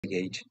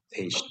page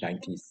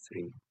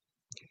 93.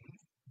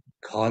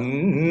 観音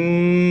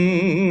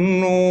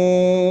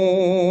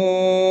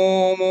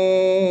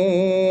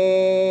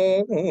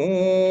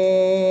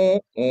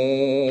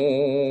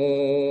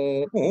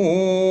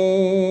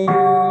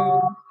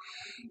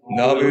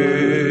ナ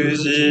ム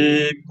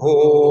ジ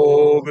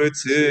ポ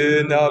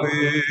仏ナム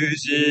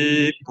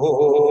ジ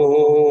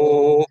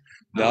ポ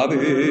ナ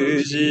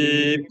ム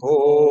ジ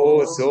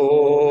ポ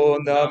ソ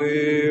ナム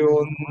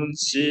オン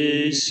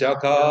シシャ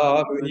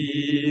カム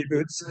ニ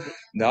仏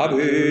ナ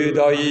ム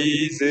大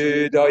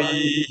豆大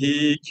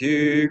悲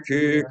救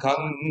苦観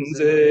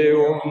世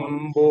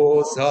音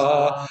菩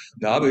薩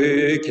ナム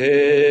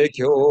慶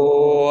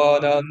教阿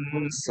難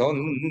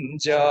尊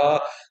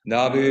者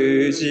ナ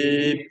ム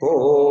ジ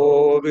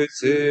ポ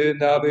仏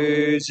ナ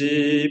ム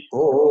ジ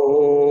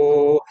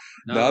ポ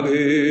ナ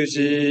ム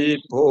ジ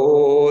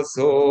ポ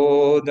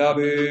ソナ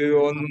ム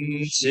オ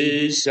ン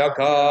シシャ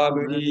カ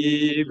ム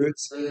ニ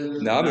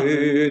仏ナ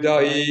ム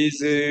大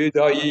豆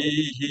大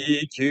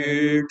悲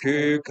救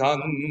苦観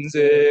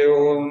世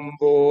音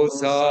菩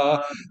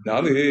薩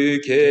ナム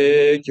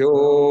慶教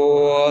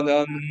阿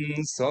難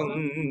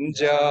尊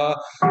者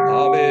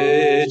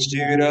Homage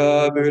to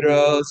the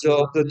Buddhas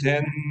of the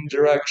 10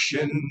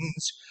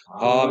 directions.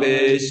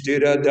 Homage to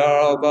the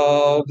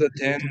Dharma of the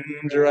 10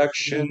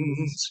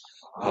 directions.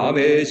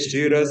 Homage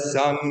to the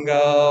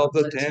Sangha of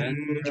the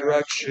 10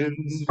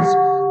 directions.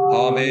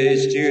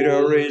 Homage to the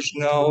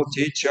original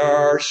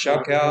teacher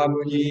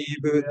Shakyamuni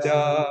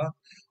Buddha.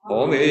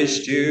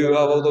 Homage to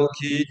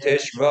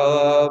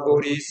Avalokiteshvara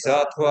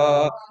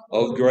Bodhisattva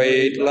of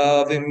great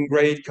love and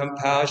great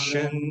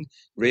compassion,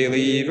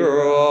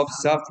 reliever of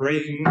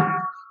suffering.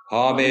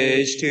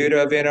 Homage to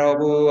the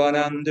Venerable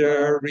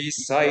Ananda,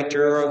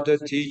 reciter of the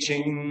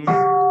teaching,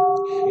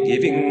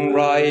 giving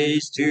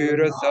rise to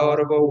the thought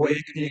of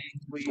awakening.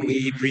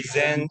 We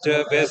present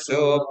a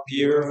vessel of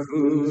pure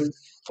food,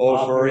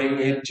 offering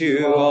it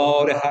to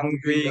all the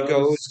hungry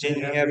ghosts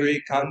in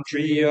every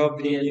country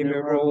of the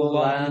innumerable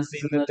lands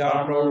in the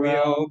Dharma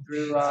realm,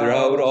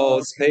 throughout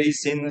all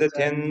space in the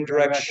 10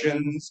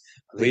 directions.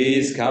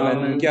 Please come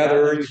and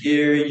gather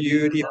here,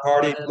 you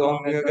departed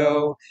long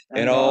ago,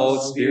 and all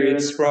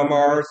spirits from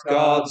earth,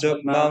 gods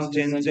of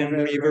mountains and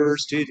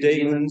rivers to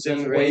demons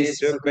and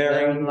wastes of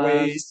barren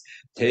waste.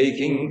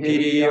 Taking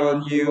pity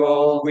on you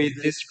all with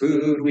this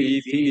food we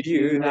feed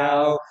you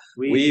now,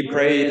 we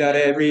pray that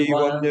every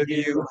one of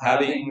you,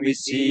 having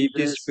received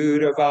this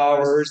food of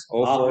ours,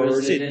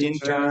 offers it in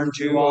turn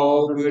to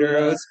all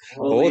Buddhas,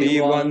 holy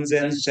ones,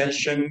 and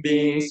sentient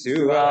beings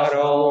throughout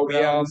all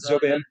realms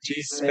of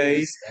empty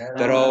space,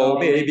 that all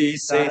may be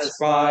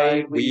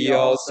satisfied. We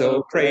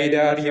also pray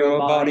that your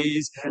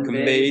bodies,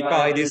 conveyed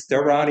by this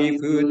Dharani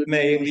food,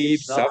 may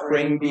leave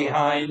suffering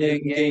behind and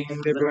gain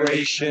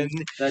liberation,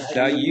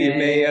 that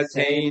you may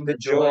attain the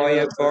joy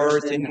of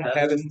birth in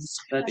heavens,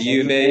 that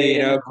you may,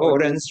 in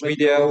accordance with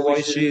your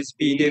wishes,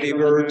 be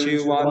delivered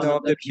to one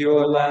of the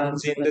pure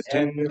lands in the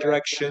 10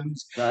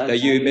 directions, that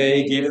you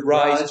may give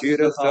rise to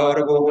the thought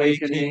of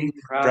awakening,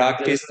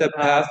 practice the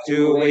path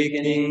to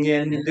awakening,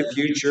 and in the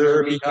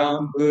future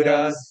become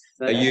Buddhas,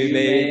 that you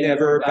may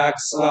never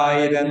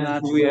backslide, and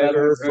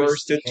whoever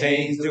first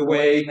attains the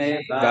way,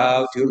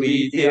 vow to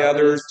lead the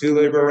others to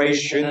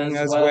liberation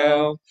as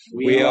well.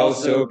 We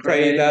also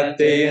pray that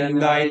day and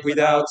night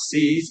without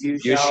cease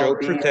you shall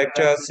protect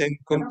us and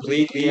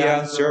completely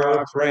answer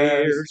our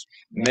prayers.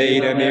 May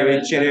the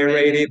merit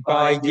generated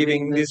by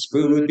giving this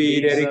food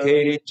be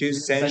dedicated to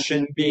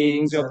sentient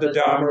beings of the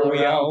Dharma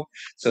realm,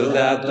 so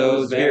that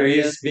those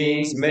various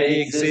beings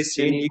may exist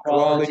in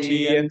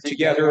equality and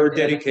together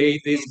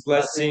dedicate these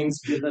blessings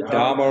to the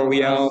Dharma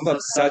realm of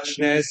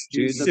suchness,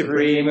 to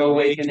supreme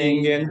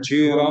awakening, and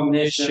to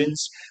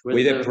omniscience,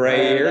 with a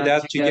prayer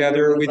that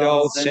together with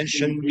all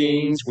sentient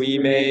beings we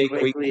may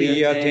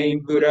quickly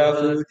attain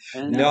Buddhahood,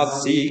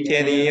 not seek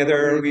any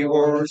other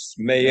rewards.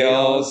 May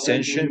all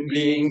sentient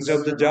beings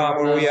of the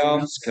Dharma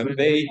realms,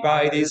 conveyed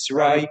by this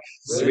rite,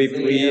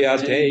 swiftly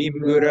attain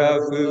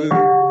Buddhahood.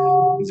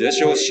 是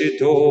諸種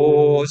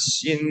と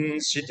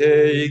信し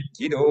て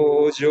生き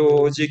の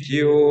常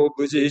時を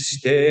無事し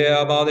て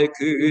あまね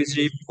く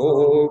実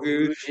法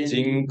具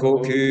人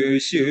国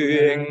周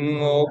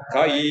縁を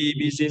海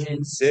美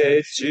人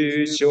世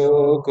中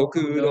小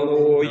国土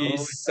の一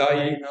切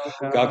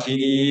ガキ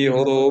に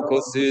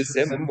施す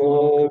専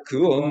門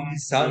苦音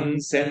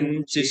三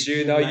千知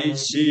種内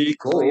し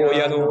荒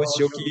野の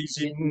初期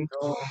人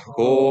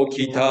こう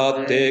来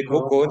たって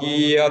ここ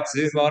に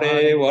集ま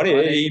れ我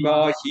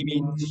今秘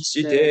民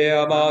して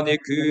あまね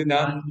く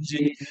汝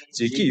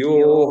時期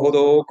を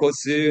施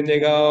す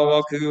願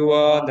わく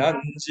は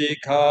汝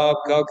か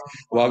かく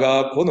我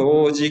がこ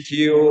の時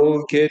期を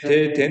受け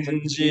て天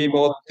示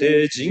もっ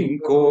て人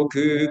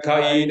国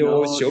界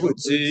の諸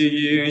仏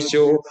優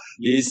勝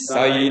一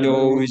切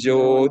の無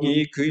常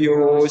に供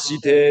養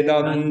して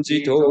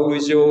汝と無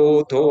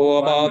常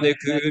とあまね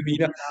く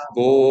皆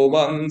傲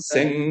慢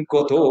せん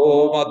こ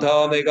とま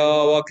た願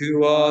わく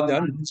は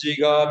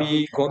汝が御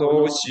こ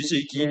の主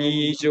時期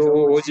に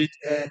乗じ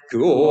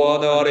苦を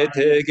離れ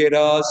て下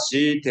ら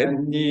し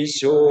天に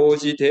生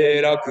じ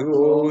て楽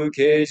を受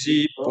け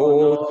実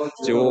法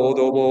浄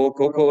土を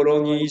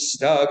心に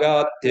従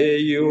っ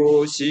て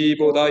よし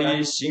菩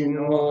提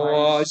心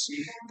をあし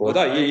菩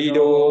提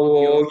道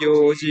を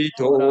行事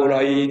到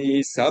来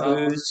に差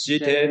ぶし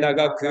て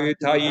長く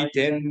大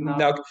天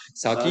なく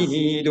先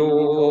に道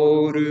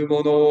を売る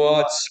者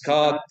は誓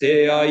っ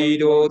て愛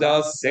道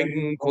脱せ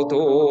んこ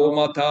とを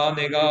また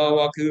願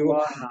わく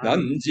は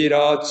何時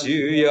ら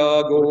昼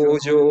夜強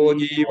情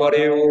に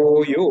我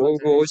を擁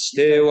護し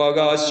て我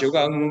が主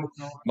眼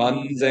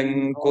万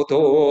全こ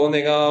とを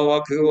願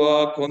わく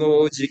はこ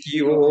の時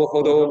期を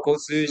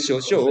施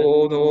す諸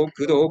々の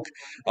功徳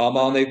あ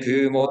まね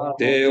くもっ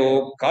て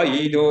おっか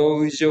いの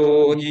無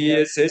常に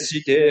えせ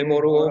して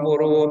もろも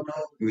ろ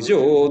無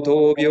常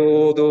と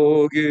平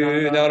等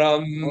具なら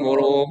んも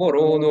ろも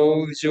ろ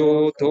の無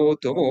常と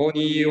共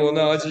に同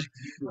じ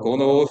こ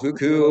の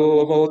福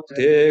をもっ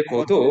て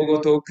ことご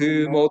と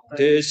くもっ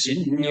て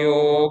信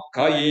尿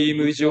界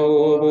無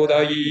常菩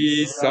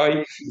提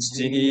祭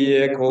父に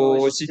へ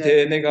こうし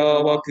て願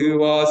わく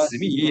は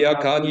速や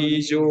か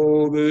に成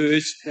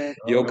仏し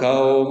余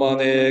暇を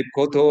招く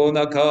こと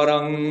なか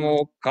らん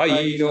おっか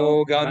い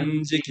の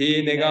願時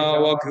期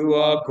願わく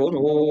はこ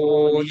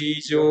の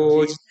二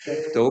乗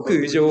寺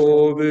特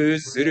成仏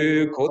す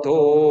るこ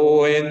と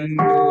を縁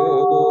の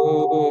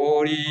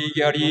ぼり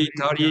ギャリ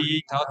タ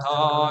リタ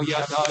タヤ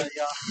タ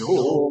ヤの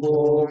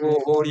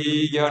ぼ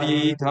りギャ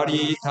リタ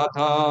リタ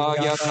タ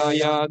ヤタ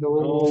ヤの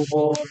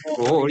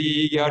ぼ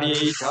りギャ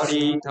リタ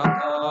リタ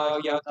タ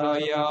ヤタ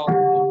ヤ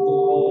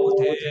お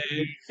て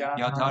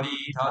やたり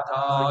た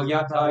た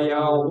やた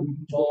やおん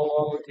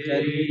ぼ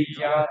てり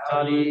や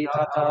たり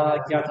た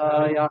たや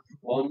たや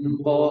おん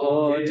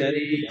ぼて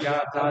り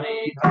やた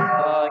りた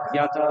た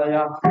やた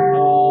や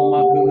の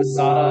まく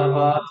さら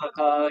ば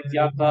たた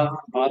や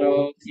たま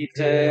ろき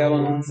てお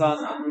んさ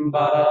んば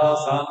ら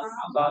さ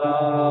んば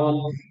らお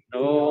ん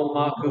の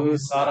まく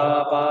さ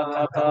らば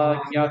た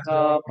たや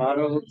たま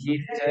ろき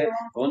て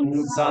お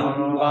んさ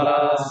んば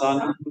らさ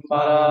ん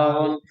ばら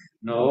おん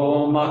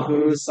のま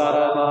くさ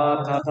ら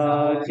ばた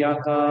たきゃ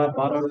た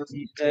ばる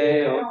き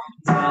てよ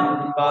さ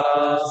んば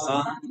らさ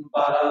ん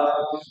ば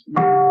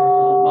ら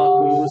の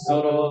まく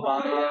そろば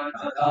ら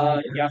た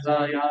たきゃ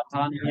たや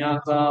たんや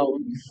たお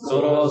ん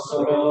そろ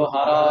そろ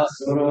はら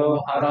そ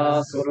ろは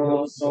らそ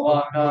ろそ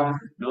わか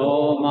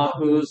のま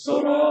く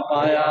そろ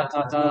ばや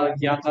たた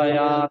きゃた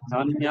や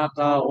たんや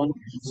たおん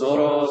そ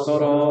ろそ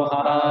ろ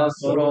はら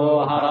そろ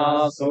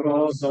はらそ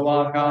ろそ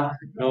わか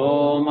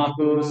のま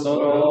くそ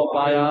ろ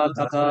ばや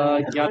たた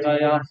ギャタ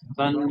ヤ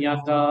タンヤ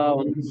タ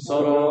オン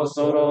ソロ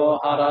ソロ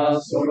ハラ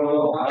ソ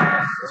ロハ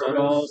ラソ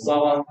ロサ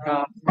ワ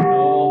カ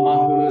ノ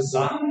マク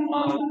サン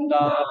マン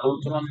ダボ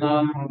ト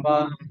ナン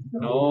バン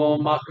ノ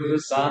マク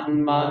サ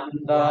ンマ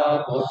ン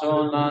ダボ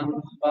トナン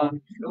バ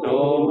ン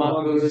ノ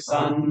マク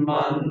サン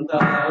マンダ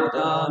ボ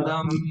ト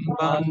ナン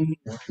バン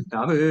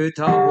ナム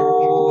タ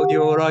ホニ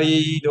ョラ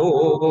イド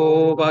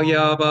ボバ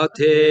ヤバ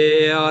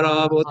テア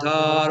ラボ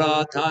タ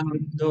ラタン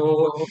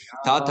ド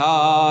タ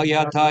タ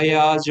ヤタ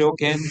ヤジョ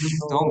ケン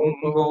ト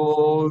ン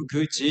ゴ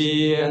ク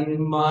チエ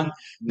ンマン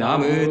ナ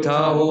ム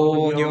タ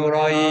ホニョ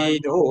ライ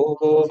ド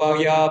ボバ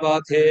ヤ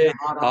バテ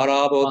ア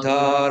ラボ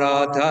タ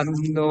ラタ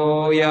ン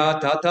ドヤ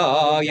タ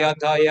タヤ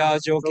タヤ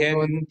ジョケ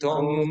ン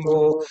トン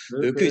ゴ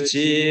ク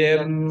チエ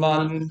ン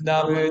マン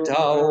ナムタ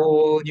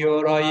ホニ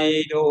ョラ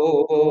イド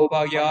ボ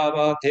バヤ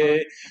バ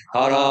テ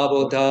ハラ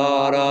ボ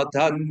タラ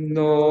タン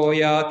ノ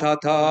ヤタ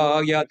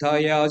タヤタ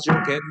ヤジ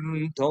ョケ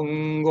ント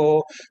ン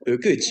ゴウ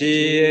ク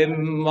チエ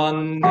ンマ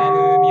ンナ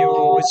ムミ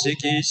ョウシ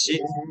キシ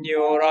ンニ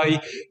ョライ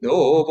ノ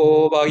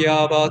ボバ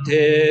ヤバ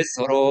テ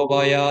ソロ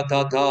バヤ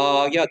タ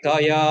タヤ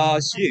タヤ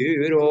シ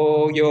ュ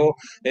ロギョ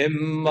エ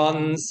ンマ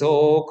ン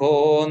ソ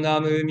コナ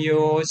ムミ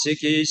ョウシ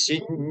キ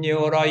シンニ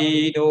ョラ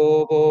イ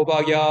ノボ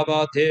バヤ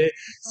バテ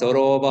ソ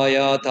ロバ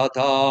ヤタ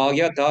タ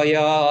ヤタ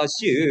ヤ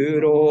シュ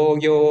ロ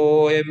ギ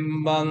ョエ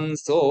ンマン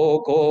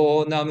ソ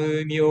コナ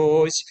ムミ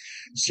ョウシ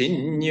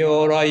新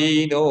如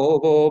来の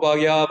ぼば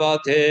やば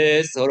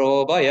てそ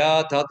ろば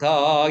やた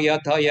たや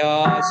た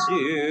やし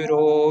ゅ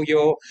ろ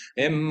よ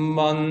円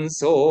満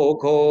走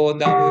行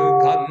な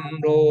むかん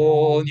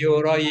ろ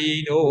如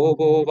来の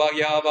ぼば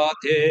やば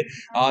て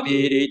あ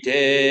びり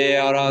て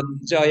あらん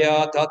じゃ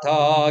やた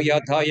た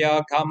やた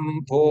やか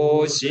ん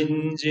ぽ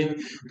新人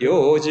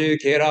領樹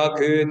家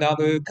楽な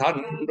むか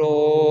ん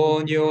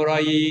ろ如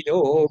来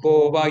の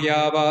ぼば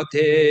やば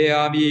て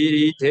あび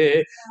り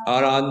て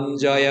あらん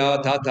じゃや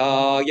た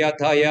たや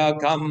たや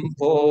かん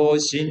ぽ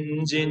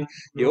新人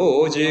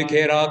幼児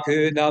家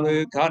楽な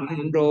むか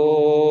ん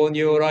ろ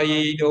如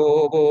来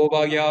のぼ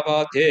ばや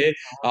ばて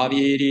あ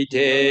びり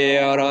て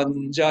あら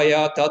んじゃ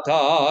やた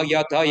た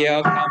やた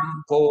やか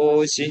ん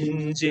ぽ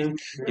新人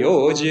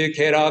幼児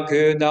家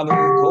楽なむ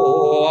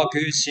こ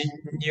悪心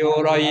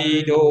如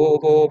来の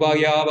ぼば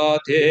やば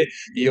て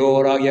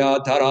よらや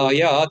たら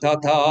やた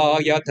た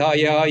やた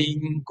や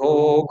因果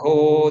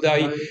広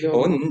大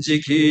恩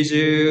慈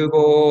十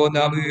五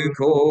南無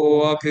高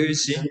悪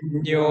心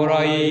如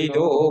来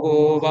道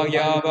母バギ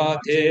ャバ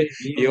テ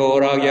ヨ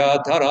ラギ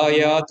ャタラ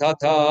ヤタ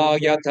タ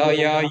ギャタ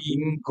ヤイ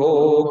ン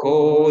コ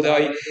コダ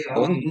イ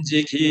恩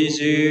慈喜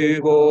十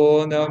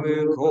五ナ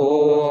ム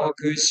コ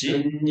悪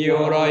心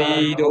如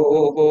来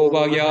道母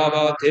バギャ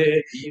バ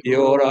テ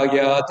ヨラギ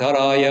ャタ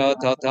ラヤ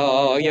タ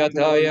タギャ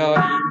タヤイ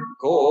ン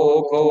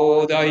コ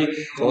コダイ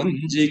恩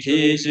慈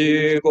喜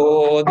十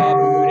五ナ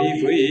ムリ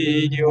フ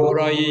イ如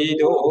来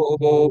道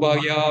母バ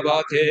ギャ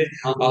バテ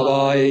ア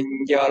バエン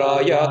ギャ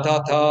ラヤ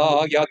タ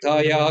タギャ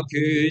タヤ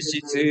ク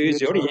シツ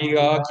ジョリ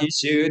ガキ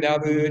シュナ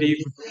ムリ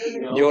フ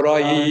如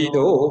来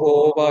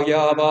道母バギ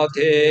ャバ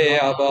テ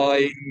アバ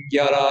エンギ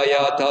ャラ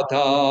ヤタ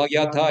タギ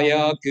ャタ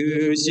ヤ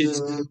クシ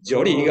ツジ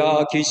ョリ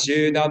ガキシ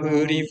ュナ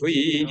ムリフ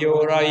イ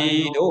如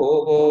来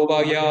道母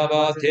バギャ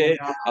バテ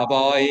ア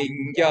バエ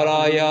ンギャ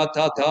ラヤ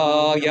タ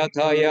タギャ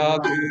タヤ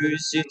ク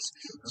シツ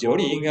ジョ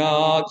リ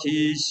ガ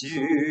キシ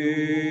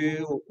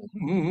ュ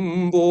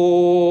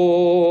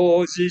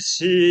ボジ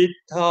シ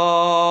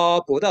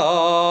タボダ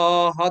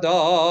ハ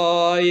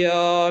ダ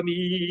ヤ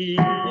ミ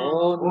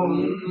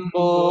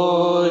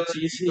ボ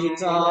ジシ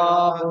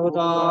タボ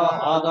ダ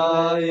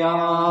ハダ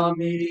ヤ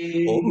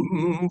ミ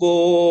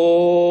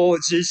ボ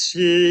ジ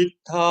シ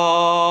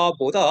タ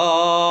ボ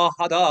ダ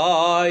ハ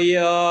ダ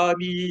ヤ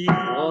ミ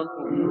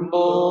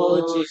ボ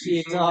ジ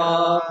シ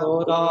タ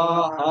ボダ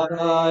ハ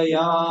ダ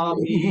ヤ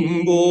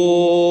ミ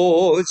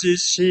ボジ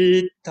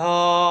シ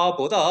タ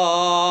ボダ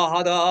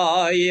ハ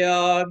ダ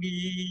ヤ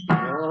ミ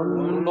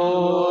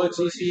ボ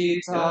ジ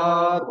シ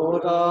タボ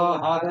ダ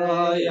ハ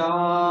ダ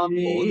ヤ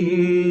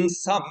ミ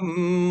サ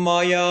ン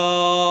マ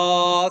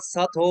ヤ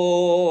サ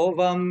ト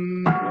バ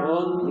ン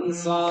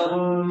サ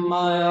ン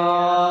マ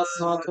ヤ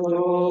サ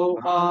ト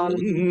バ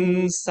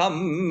ンサ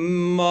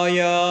ンマ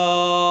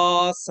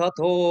ヤサ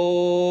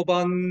ト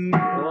バン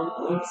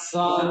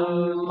サ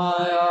ンマ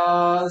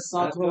ヤ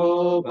サ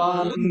ト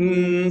バ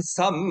ン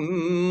サ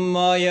ン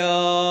マ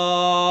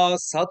ヤ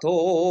サ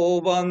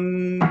トバ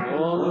ン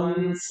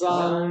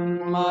サ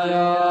ンマ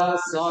ヤ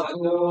サ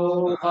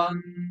トバ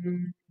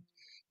ン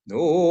ノ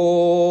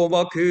ー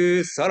バ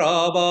クサ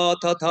ラバ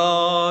タ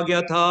タギ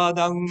ャタ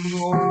ダン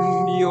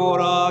オンビオ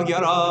ラギャ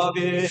ラ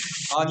ベ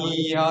ア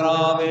ニヤ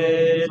ラ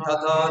ベタ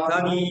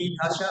タタニ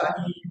タシャ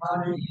ニ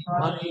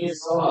マニ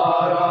ソ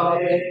アラ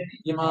ベ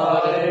イ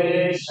マ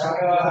レシャガ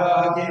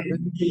ラゲン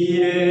ディ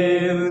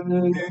レ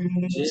ウン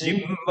ジ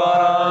ン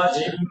バラ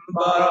ジン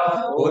バ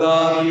ラオ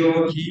ダビ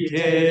オキ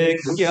テ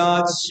クギ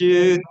ャチ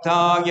ュ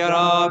タギャ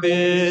ラ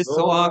ベ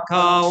ソア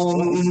カ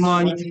オン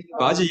マニ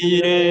バジ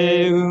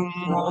レウン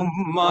オ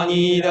ンマ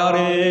ニダ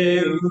レ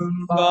ウ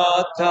ン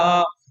バ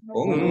タ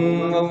オ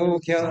ンオ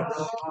キャ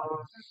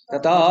タ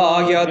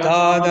タギャ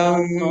タダ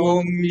ン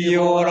オンビ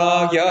オ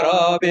ラギャ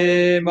ラ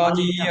ベマ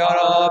ニア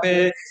ラ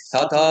ベ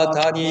タタ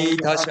タニ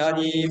タシャ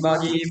ニマ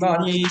ニマ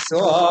ニ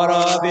ソア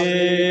ラ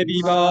ベ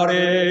ビバ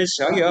レ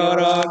シャギャ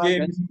ラゲ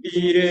ン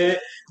ビレ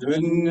ウ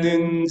ン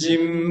ヌンジ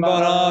ン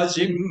バラ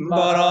ジン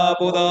バラ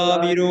ボダ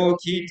ビロ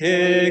キ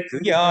テ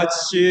クギャ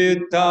チ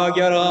ュタ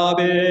ギャラ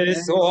ベ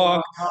ソ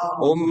ア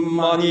オン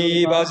マ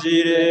ニバ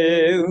ジ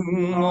レ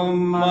ウンオ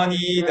ンマ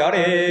ニダ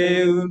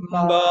レウン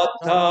バ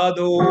タ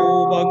ド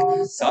バ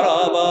クサ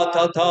ラバ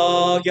タ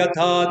タギャ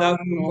タダン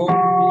オ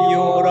ンビ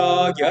オ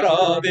ラギャ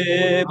ラ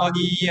ベマ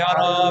ニア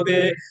ラ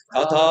ベ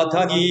タタ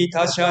タニ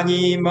タシャ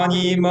ニマ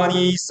ニマ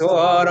ニ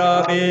ソア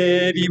ラ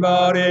ベビ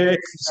バレ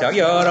シャギ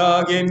ャ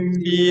ラゲン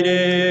ビ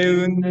レ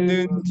ウン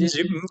ヌンジ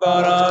ン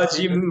バラ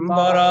ジン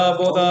バラ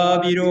ボダ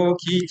ビロ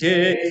キ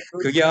テ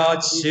クギャ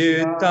チ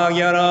ュタギ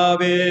ャラ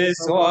ベ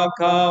ソア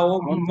カオ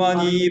ンマ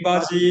ニ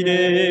バジ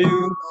レウ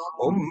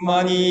オン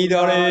マニ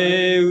ダ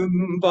レウ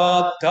ン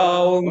バッ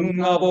タオ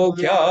ンアボ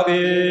キャ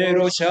ベ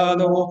ロシャ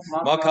ノ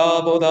マ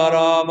カボダ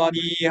ラマ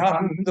ニハ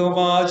ンド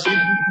マジン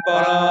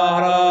バラ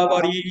ハラ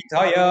バリ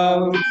タヤ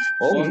ウ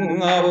オ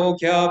ンアボ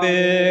キャ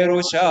ベ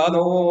ロシャ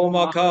ノ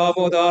マカ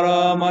ボダ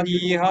ラマ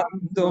ニハン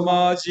ド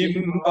マジ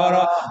ンバ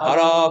ラハ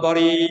ラバ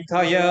リ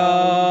タ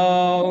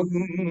ヤウ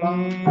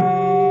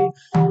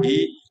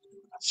イ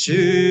シ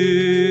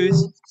ュ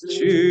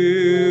チ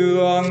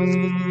ュア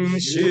ン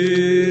シ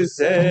ュ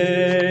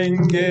セ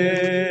ン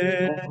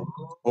ゲ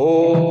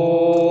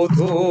オ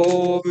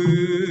ト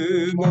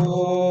ブ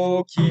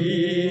モ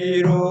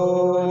キ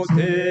ロ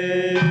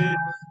テ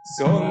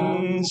ソ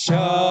ンシ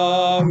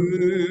ャ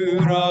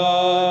ウ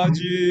ラ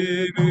ジ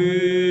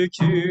ュブ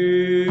キ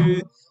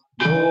ュ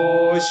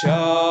ヨシ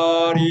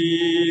ャ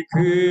リ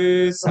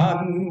ク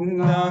サン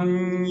ナ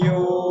ン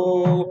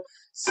ヨ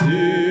ス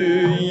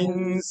イ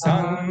ン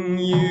サン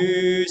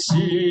ユ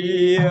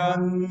シア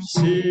ン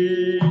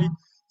シ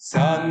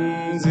サ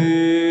ン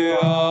ズ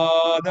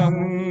アダ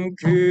ン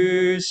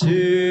クシ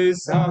ュ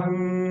サ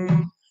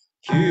ン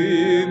キ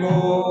ュ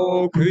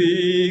モク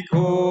イ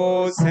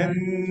コセ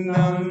ン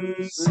ナン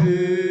ス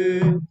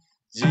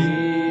ジ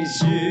ン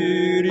シ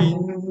ュリン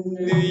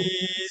ヌイ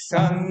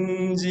サ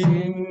ンジ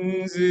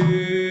ンズ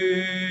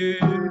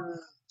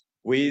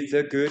ウ With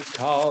the good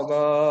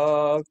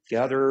karma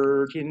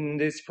gathered in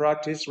this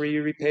practice, we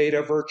repay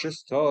the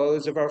virtuous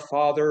toils of our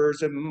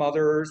fathers and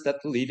mothers,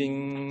 that the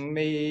living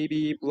may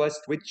be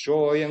blessed with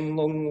joy and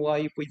long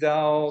life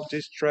without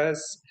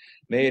distress.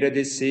 May the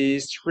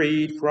deceased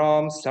freed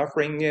from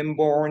suffering and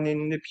born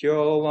in the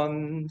Pure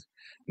Land.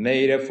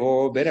 May the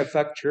four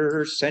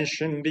benefactors,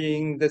 sentient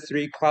being the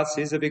three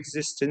classes of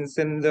existence,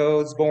 and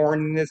those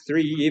born in the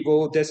three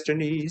evil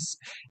destinies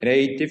and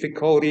eight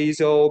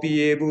difficulties, all be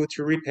able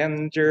to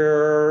repent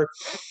their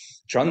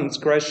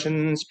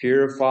transgressions,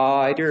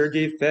 purify their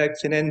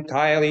defects, and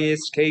entirely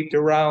escape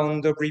the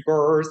round of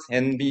rebirth,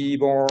 and be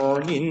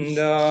born in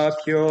the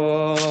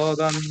Pure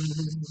Land.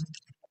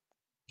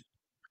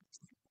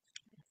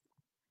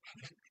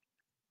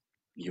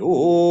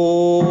 요랭의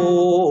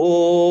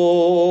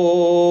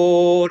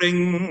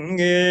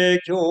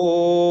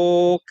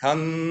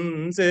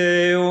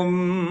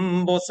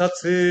교간세음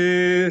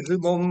보사츠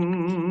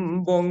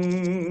몸봉에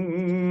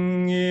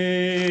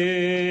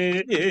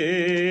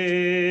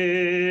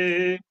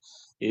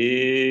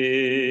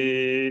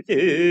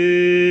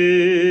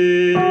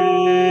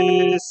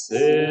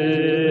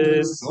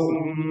세송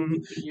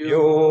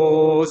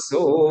요소그가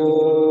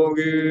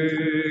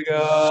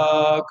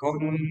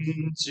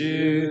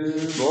건주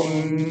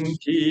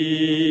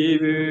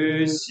몸피부시가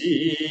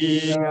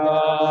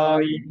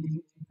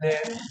있네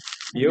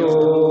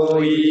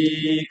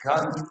요이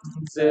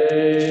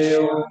간세요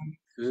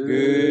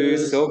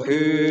그소급요소성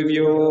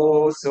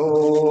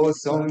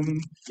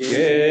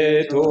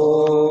예도무신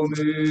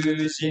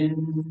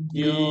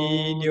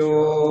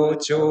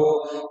이뇨조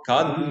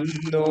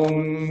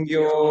간농교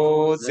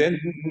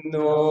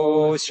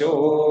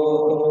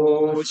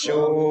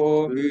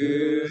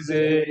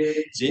젠노쇼쇼그세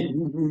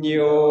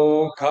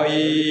진뇨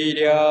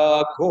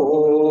가이랴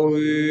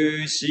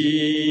고으시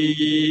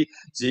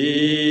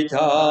지타센노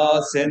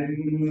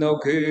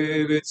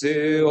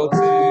그부츠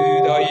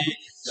오츠다이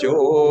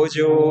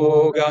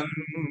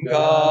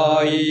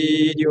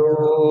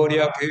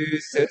조조간가이료랴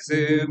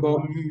그세츠범묘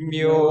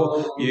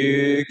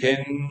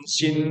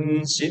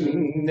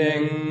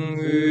유겐신신냉의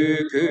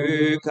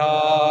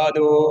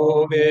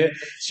그가도베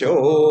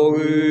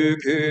쇼의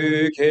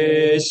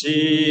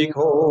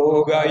그계시고가이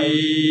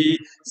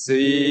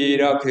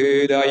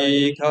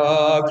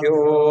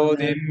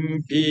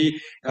스이라크다이카교냄피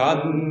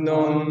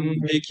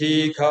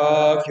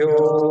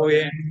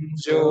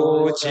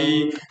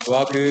간놈비키카교엠조지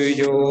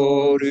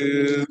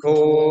와그요르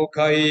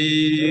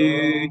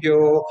고카이유교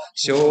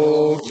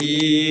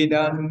쇼기단냄피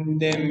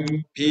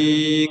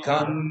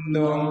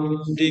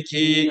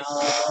간놈비키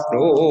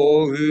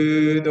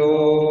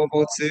로우도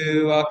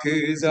보츠와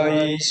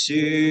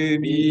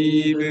그자이슈미브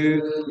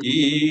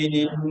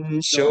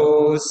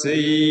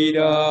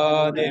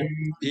이닌쇼스이라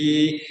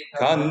냄피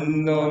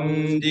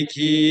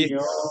간놈디키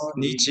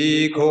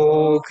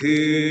니치고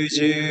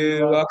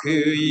그즈와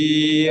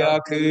그이야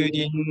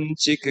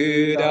그닌치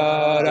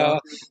그다라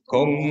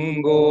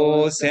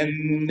공고센냄피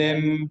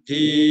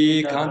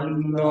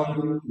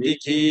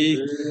간놈비키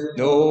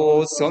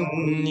노선이치보와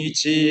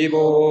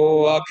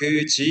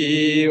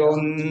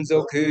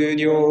그지온조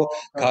그뇨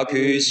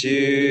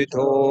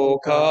가그슈도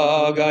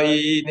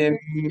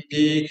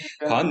가가이냄피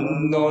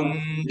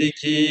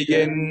간놈비키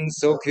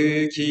겐소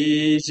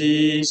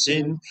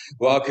그기지신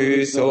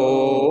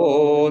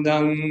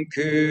와그소낭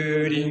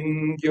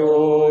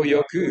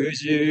그린교요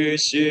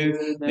그즈슈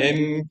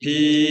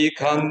냄피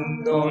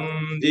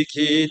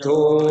간놈디키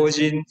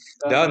도진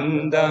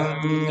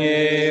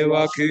단당에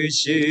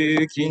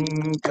와그슈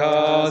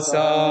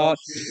긴카사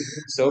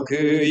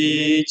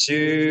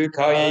소그이츠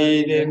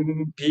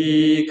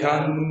가이냄피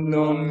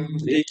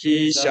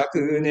간놈비키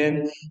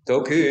샤크넨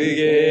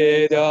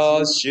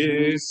도크게다슈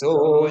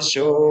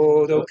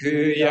소쇼도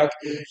그약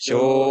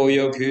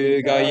쇼요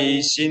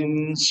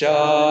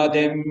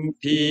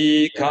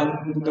그가이신샤뎀피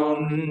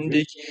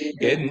간놈비키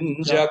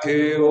겐자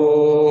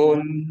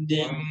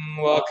그온딩와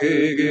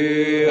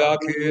그그아크라세츠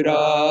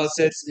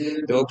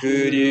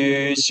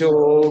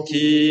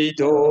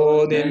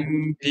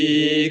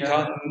도그류쇼기도냄피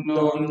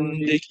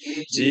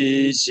간놈비키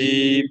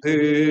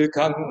지시프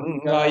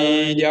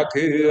강가이랴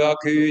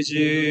그아크주이료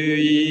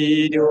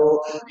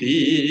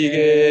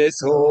비게소가으냄피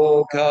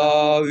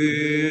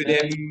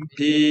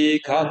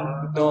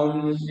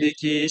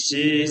간놈비키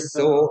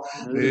시소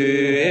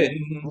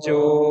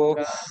의엔조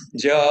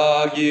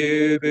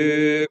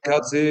자규브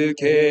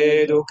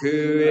카츠케도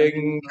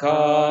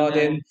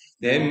그엔카덴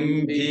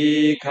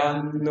냄피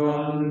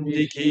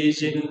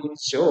간놈비키신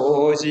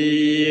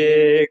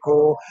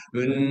쇼지에고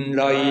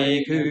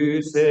은라이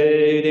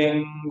그세랭고바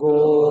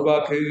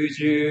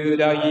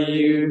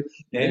그주다이유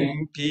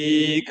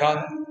냄피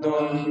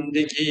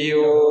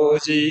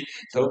간놈비키오지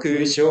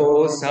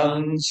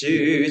도크쇼산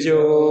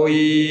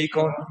슈조이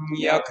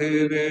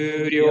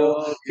건야크브료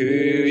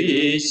空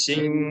意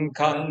心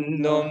観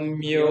音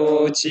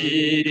明知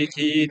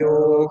力道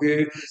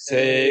具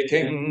世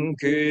間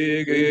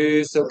空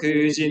具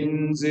即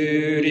人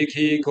図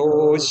力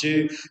公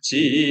衆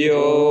使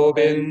用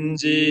弁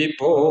事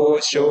法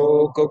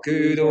小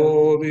国道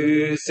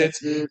無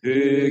説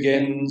無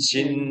限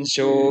心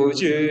小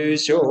重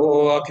小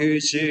悪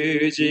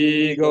臭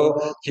事後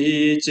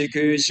非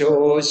畜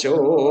小小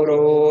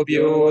老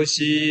病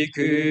死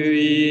空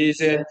以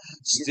前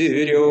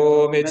質量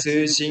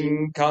滅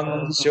心感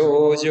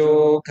症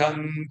状感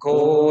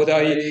広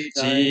大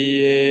自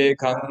衛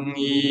感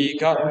意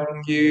感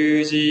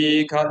有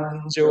事感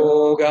情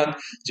感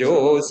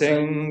上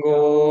戦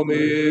後無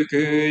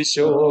垢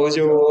症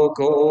状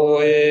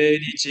公営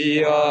日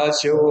夜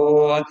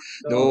昭安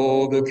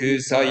動物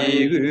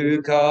細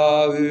部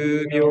下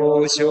無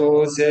病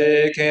小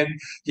世間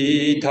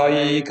非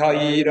体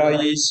傀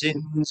来心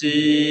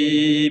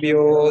事病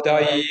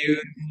大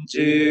運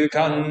中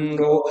間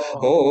路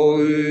法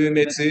雨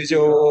滅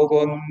上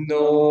煩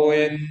悩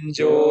炎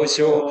上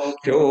昇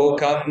共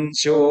感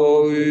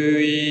小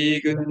雨意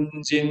軍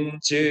人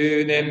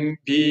中年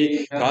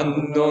費観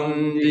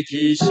音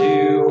力修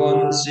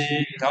音師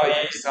大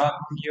三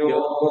妙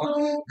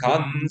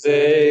観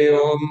世音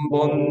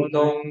煩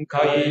悩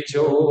会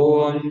長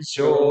音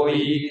小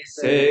意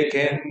世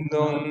間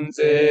音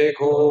税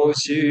公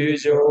衆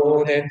常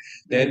年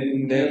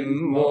年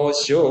々も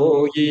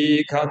将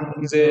棋関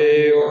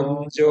税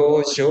音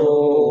上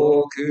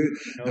昇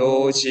空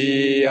同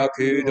志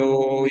悪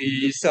道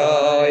異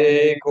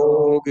彩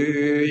国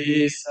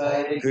異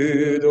彩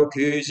空毒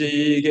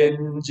次元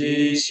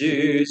次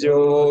修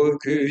上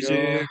空樹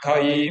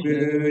海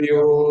無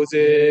量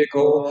税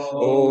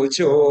公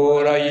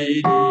将来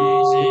理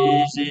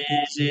事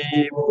事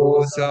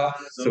菩薩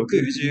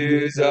即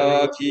十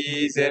座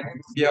起前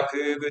白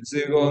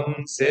仏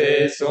言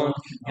生尊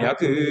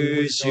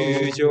脈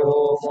修上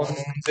門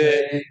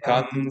税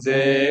関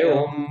税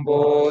音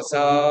菩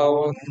薩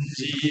音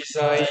自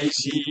在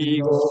死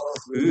後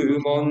無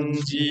門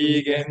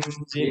次元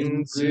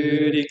人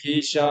通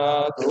力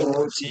者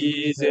土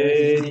地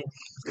税に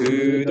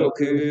空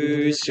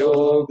毒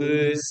小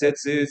仏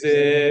節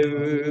税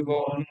無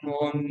門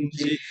音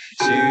寺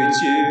集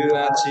中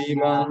八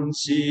万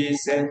四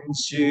千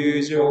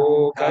修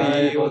上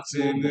海を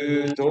積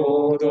む東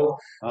土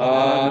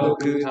あの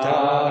くた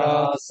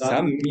ら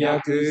三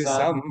脈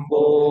三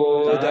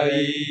宝大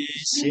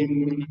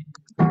神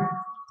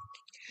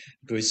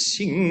仏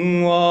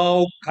心は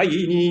おっかい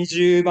に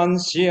十万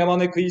四山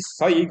根く一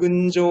切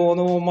群上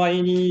の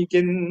前に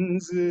現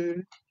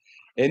ず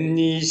縁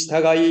に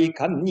従い、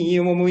観に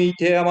赴い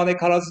てあまね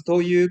からず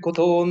というこ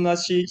とな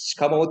し、し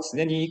かも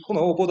常にこ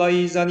の菩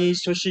提座に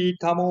所し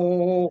た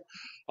も、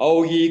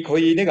仰ぎ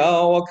恋願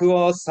わく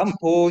は散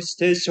歩し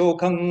て召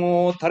喚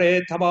を垂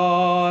れた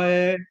ま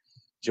え。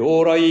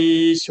将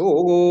来、称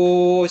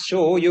号、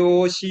商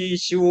用し、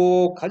死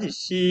を家事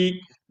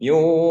し、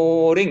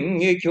妙蓮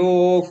華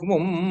経、不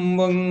問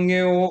文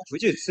行、不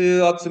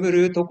術集む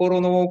るとこ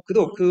ろの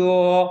功徳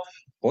は、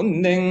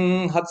本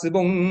年初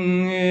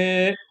本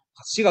へ、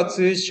8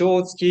月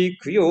小月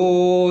供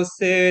養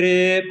精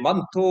霊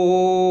満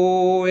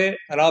頭へ、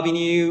並び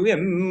に無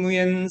縁無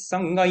縁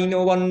三階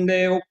の万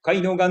礼北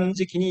海の元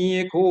時期に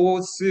栄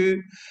光す。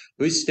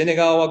うして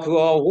願わく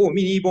は大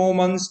身に傲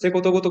慢して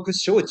ことごとく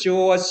承知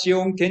を足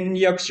音権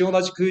利役所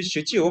同じく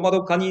主治をま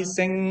どかに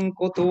せん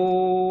こ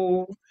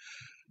と。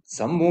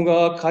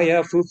Sammoga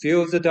Kaya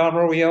fulfills the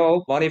Dharma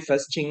real,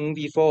 manifesting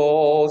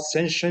before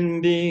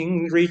ascension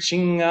being,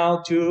 reaching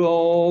out to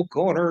all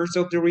corners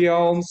of the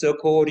realms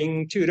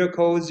according to the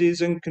causes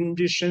and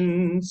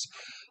conditions.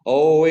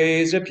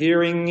 Always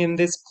appearing in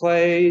this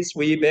place,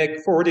 we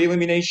beg for the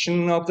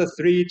illumination of the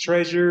three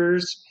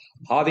treasures.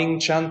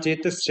 Having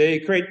chanted the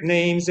sacred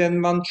names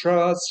and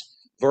mantras,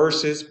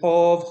 verses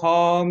of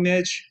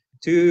homage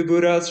to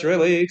Buddha's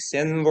relics,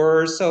 and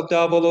verse of the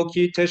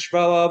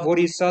Avalokiteshvara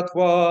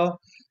Bodhisattva,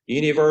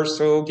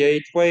 Universal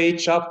Gateway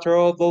chapter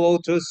of the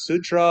Lotus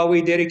Sutra,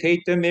 we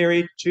dedicate the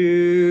merit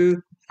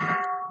to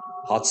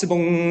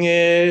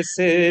Hatsubon-e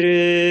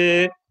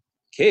Seirei,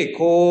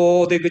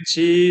 Keiko de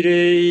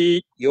Guchirei,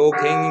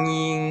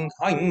 Yoken-in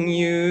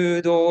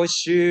Hanyu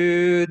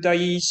Doshu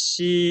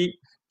Daishi,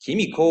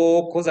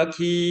 Kimiko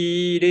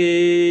Kozaki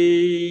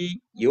Rei,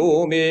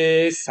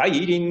 Yome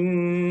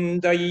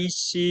Sairin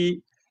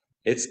Daishi,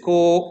 越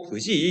後富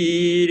士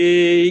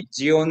霊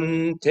寺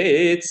音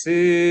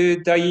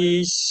鉄大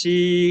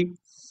師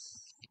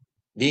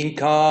林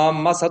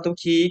間正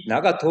時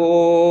長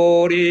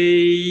門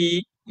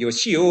霊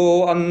吉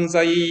尾安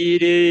西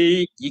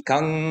霊義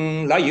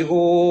官来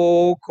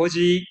訪古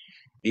事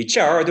リチ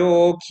ャー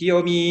ド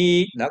清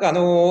美長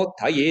野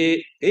大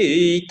英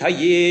大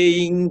英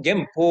院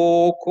元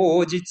宝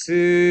口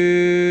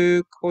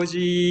実古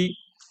事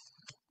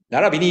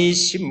並びに、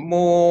神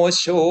毛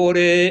奨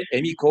励、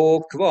恵美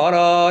子、桑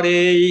原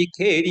霊、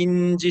競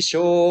輪自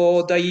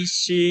称大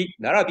師、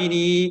並び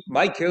に、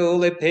マイケル・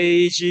レ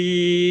ペー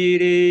ジ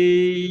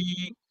霊、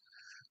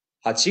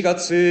8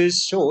月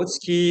正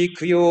月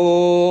供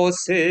養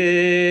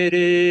精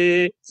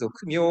霊俗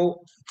名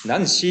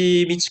南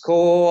市美智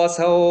子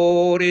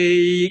朝尾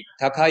霊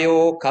高代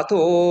加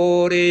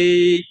藤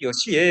霊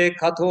吉江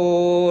加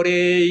藤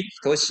霊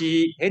人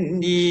志変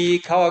理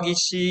川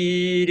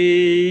岸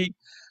霊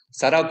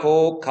貞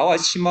子川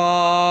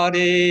島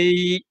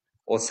霊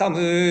おさ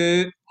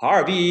む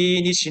ハービ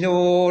ー西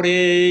野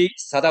霊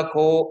貞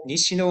子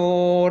西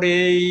野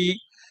霊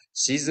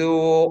静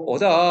尾小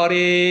田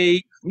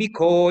霊み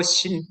こ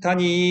新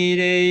谷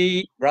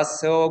霊ラッ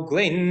ソグ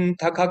レン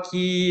高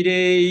木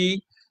霊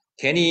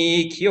ケ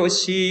ニー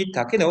清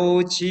竹之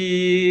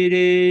内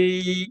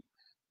霊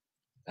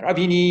並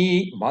び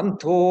にマン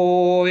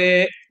ト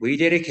へ We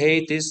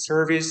dedicate this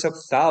service of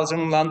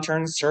Thousand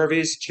Lantern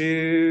Service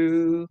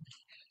to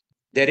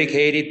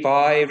dedicated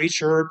by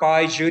Richard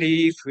by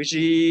Judy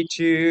Fuji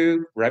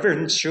to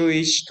Reverend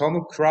Shuichi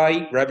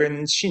Tomukurai,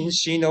 Reverend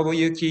Shinshi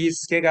Nobuyuki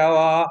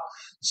Sukegawa,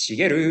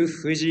 Shigeru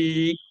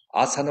Fuji,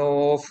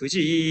 Asano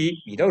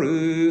Fuji,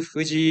 Minoru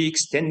Fuji,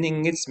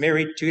 extending its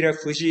merit to the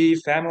Fuji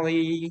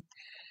family.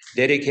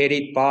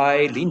 Dedicated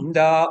by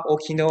Linda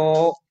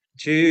Okino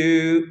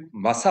to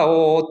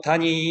Masao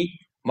Tani,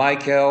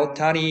 Michael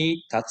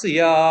Tani,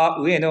 Tatsuya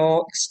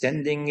Ueno,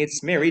 extending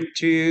its merit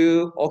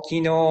to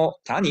Okino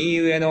Tani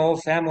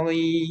Ueno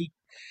family.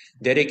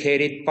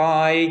 Dedicated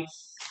by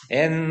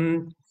Sarako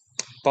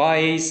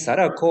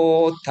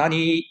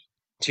Tani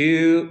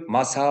to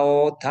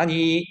Masao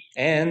Tani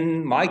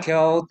and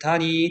Michael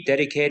Tani,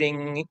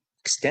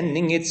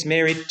 extending its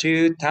merit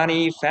to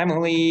Tani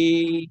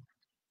family.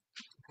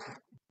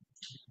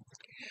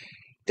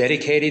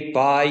 Dedicated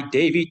by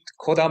David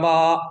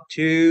Kodama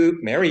to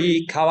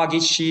Mary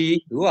Kawagishi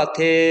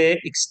Uwate,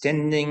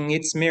 extending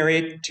its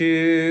merit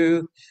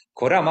to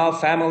Kodama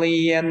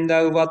family and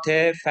the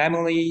Uwate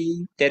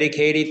family.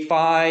 Dedicated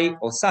by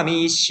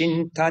Osami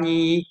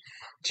Shintani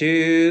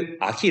to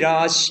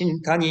Akira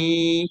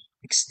Shintani,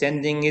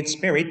 extending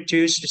its merit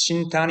to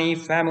Shintani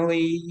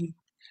family.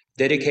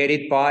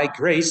 Dedicated by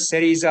Grace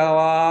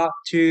Serizawa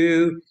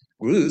to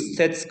Ruth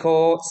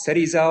Tetsuko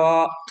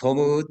Serizawa,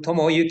 Tomu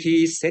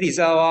Tomoyuki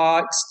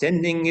Serizawa,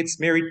 extending its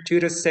merit to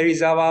the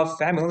Serizawa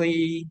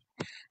family.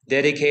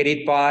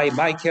 Dedicated by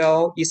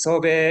Michael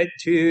Isobe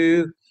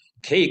to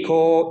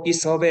Keiko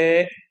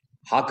Isobe,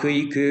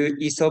 Hakuiku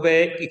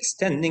Isobe,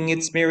 extending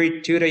its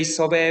merit to the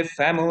Isobe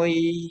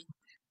family.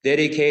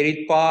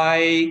 Dedicated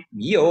by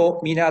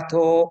Mio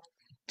Minato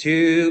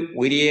to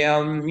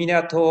William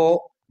Minato,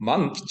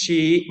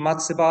 Mankichi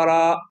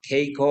Matsubara,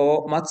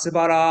 Keiko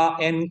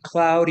Matsubara, and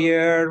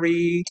Claudia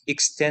Reed,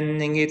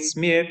 extending its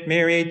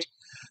merit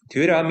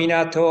to the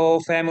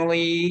Minato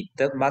family,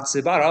 the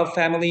Matsubara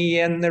family,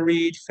 and the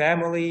Reed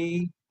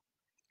family.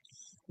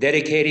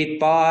 Dedicated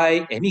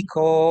by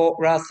Emiko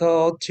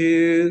Ratho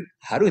to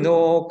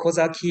Haruno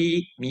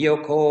Kozaki,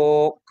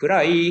 Miyoko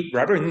Kurai,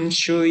 Reverend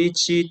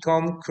Shuichi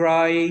Tom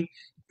Kurai,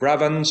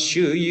 Reverend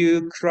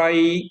Shuyu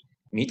Kurai,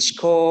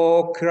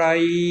 Michiko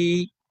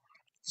Kurai,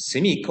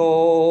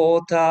 Sumiko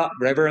Ota,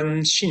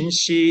 Reverend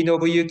Shinshi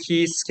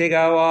Nobuyuki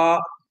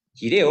Sukegawa,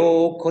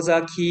 Hideo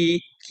Kozaki,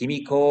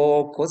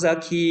 Kimiko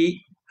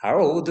Kozaki,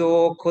 Harold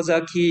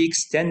Kozaki,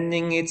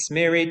 extending its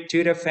merit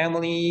to the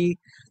family,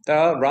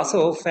 the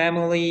Russell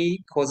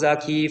family,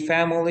 Kozaki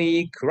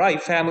family, Kurai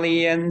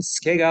family, and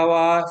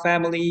Sukegawa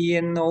family,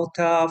 and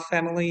Ota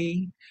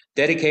family.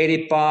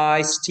 Dedicated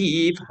by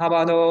Steve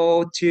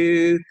Hamano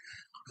to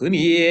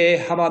Fumie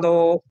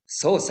Hamano,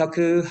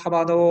 Sosaku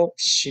Hamano,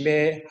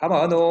 Shime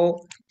Hamano,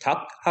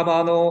 Tak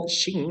Hamano,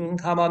 Shin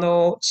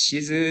Hamano,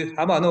 Shizu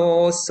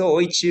Hamano,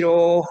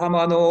 Soichiro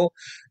Hamano,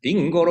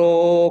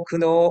 Ringoro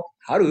Kuno,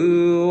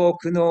 Haru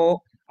Okuno,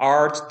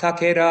 Art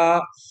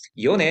Takeda,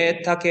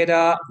 Yone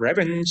Takeda,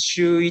 Reverend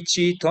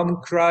Shuichi Tom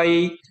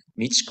Kurai,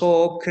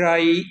 Michiko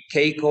Kurai,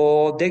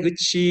 Keiko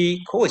Deguchi,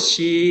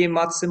 Koshi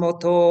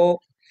Matsumoto,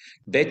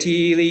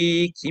 Betty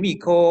Lee,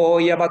 Kimiko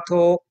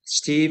Yamato,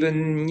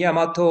 Steven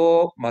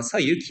Yamato,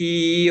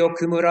 Masayuki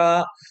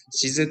Okumura,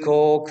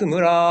 Shizuko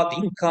Okumura,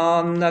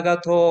 Lincoln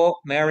Nagato,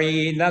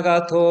 Mary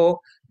Nagato,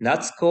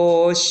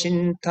 Natsuko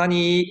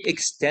Shintani,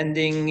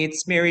 extending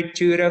its merit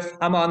to the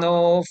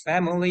Hamano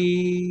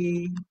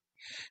family.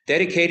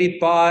 Dedicated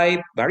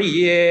by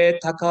Barie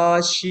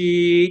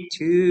Takashi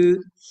to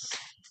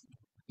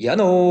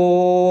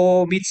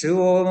Yano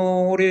Mitsuo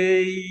no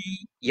Rei,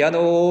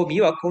 Yano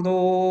Miwako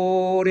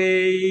no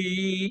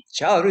Rei,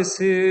 Charles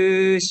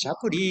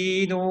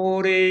Shapley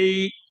no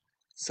Rei,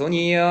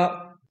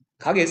 Sonia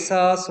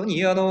Kagesa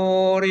Sonia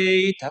no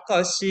Rei,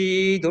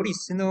 Takashi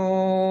Doris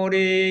no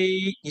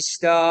Rei,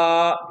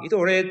 Nishida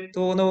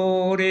Midoretto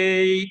no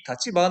Rei,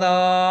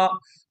 Tachibana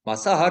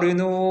Masaharu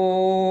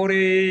no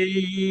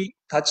Rei,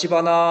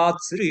 Tachibana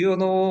Tsuruyo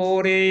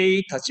no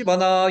Rei,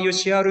 Tachibana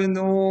Yoshiharu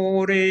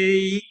no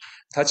Rei,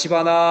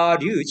 Tachibana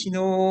Ryuji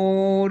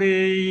no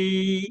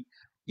Rei,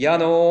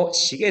 Yano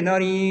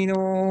Shigenari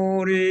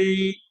no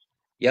Rei,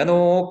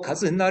 Yano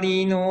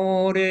Kazunari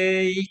no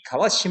Rei,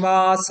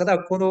 Kawashima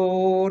Sadako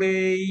no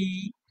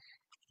Rei,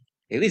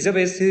 エリザ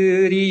ベ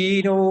ス・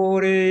リーの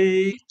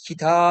霊、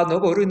北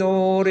昇る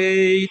の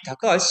霊、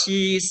高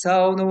橋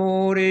沙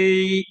の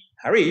霊、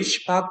ハリッ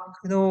シュ・パッ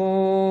ク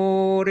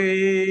の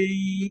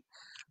霊、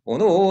お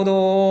のお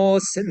の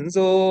先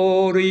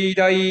祖類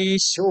大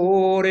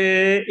奨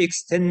励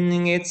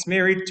extending its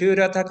merit to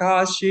the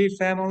Takahashi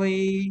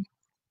family.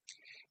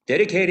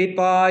 Dedicated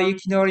by い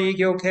きなり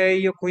行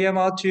慶横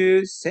山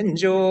中千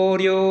条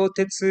良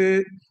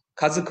鉄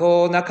和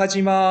子中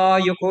島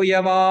横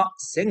山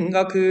仙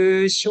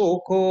岳商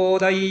工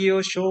大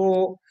予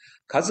賞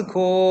和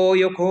子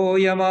横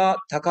山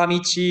高道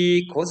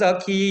小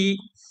崎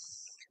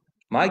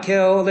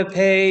Michael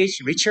LePage,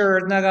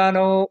 Richard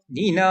Nagano,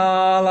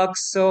 Nina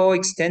Laxo,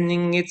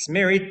 extending its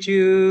merit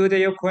to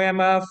the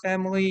Yokoyama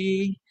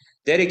family,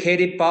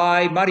 dedicated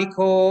by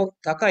Mariko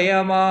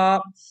Takayama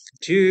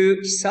to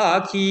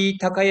Hisaki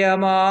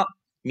Takayama,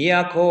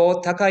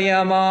 Miyako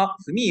Takayama,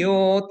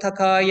 Fumio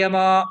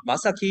Takayama,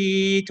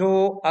 Masaki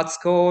Ito,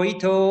 Atsuko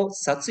Ito,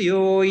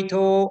 Satsuyo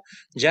Ito,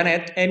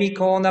 Janet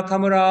Emiko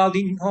Nakamura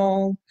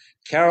Linhon,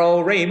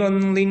 Carol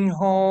Raymond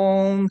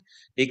Linhon,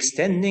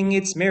 extending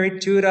its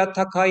merit to the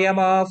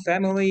Takayama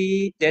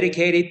family,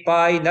 dedicated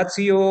by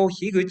Natsuyo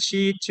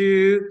Higuchi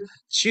to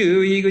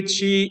Shu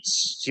Higuchi,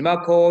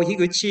 Shimako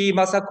Higuchi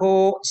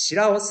Masako,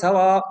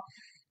 Shiraosawa,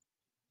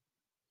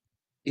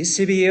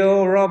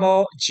 Isibio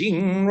Romo,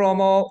 Jin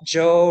Romo,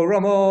 Joe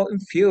Romo, and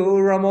Phil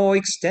Romo,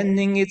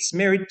 extending its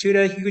merit to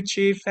the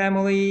Higuchi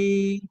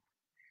family.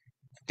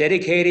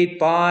 Dedicated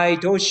by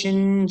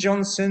Doshin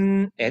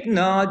Johnson,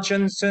 Edna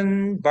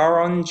Johnson,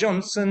 Baron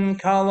Johnson,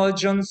 Carla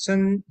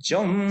Johnson,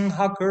 John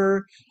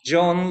Hucker,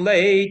 John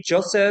Lay,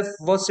 Joseph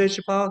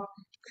Vosechpak,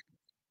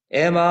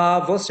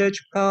 Emma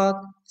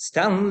Vosechpak,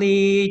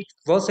 Stanley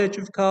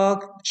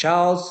Vosechpak,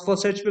 Charles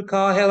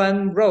Vosechpak,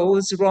 Helen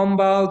Rose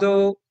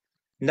Lombardo,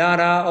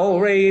 Nana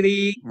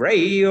O'Reilly,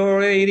 Ray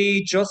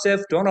O'Reilly, Joseph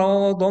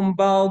Donald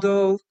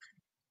Lombardo,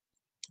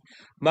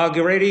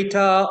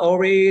 Margarita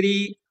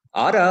O'Reilly,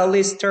 Ada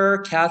Lister,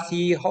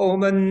 Kathy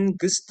Holman,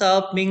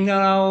 Gustav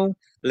Mingau,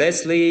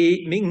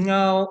 Leslie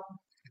Mingau,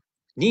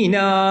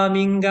 Nina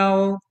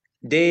Mingau,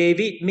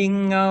 David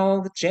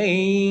Mingau,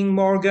 Jane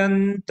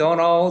Morgan,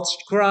 Donald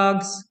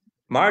Scruggs,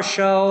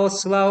 Marshall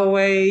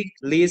Sloway,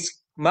 Liz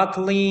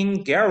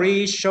McLean,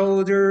 Gary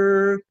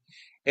Shoulder,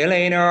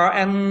 Elena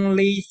and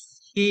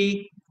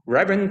Leahy,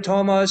 Reverend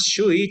Thomas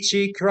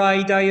Shuichi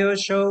Cry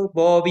Dayosho,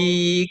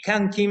 Bobby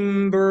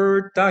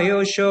Kankimber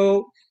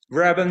Dayosho,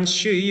 Reverend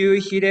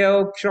Shuyu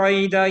Hideo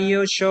Cry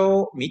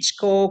Dayosho,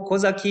 Michiko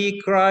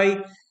Kozaki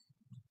Cry,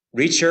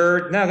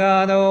 Richard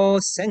Nagano,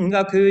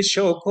 Sengaku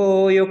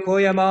Shoko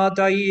Yokoyama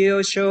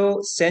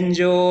Daiyosho,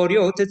 Senjo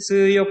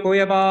Ryotetsu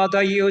Yokoyama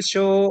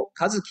Daiyosho,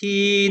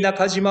 Kazuki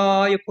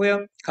Nakajima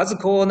Yokoyama,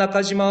 Kazuko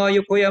Nakajima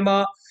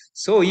Yokoyama,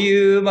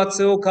 Soyu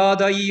Matsuoka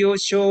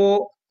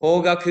Daiyosho,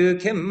 Ogaku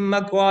Ken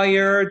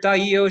Maguire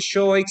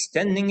Daiyosho,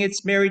 extending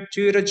its merit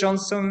to the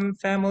Johnson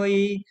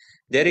family,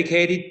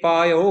 dedicated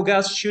by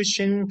August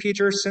Shushin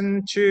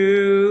Peterson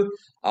to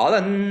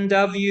Alan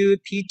W.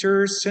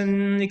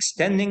 Peterson,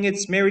 extending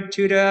its merit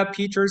to the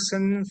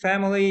Peterson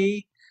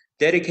family,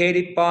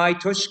 dedicated by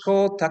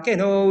Toshiko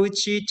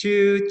Takenouchi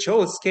to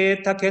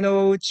Chosuke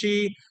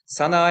Takenouchi,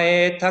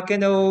 Sanae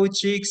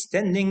Takenouchi,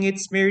 extending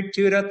its merit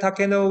to the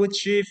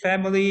Takenouchi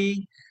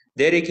family,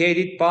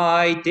 dedicated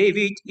by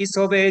David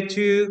Isobe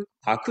to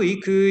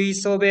Hakuiku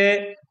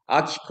Isobe,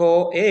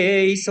 Akiko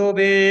A.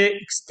 Isobe,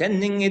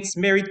 extending its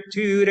merit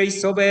to the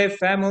Isobe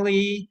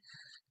family,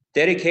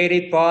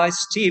 dedicated by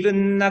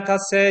Stephen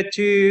Nakase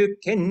to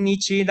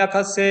Kenichi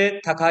Nakase,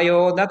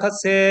 Takayo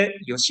Nakase,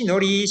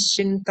 Yoshinori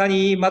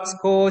Shintani,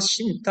 Matsuko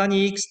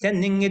Shintani,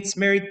 extending its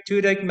merit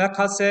to the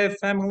Nakase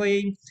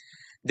family,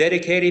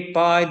 dedicated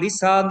by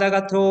Lisa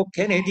Nagato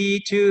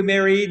Kennedy to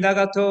Mary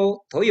Nagato,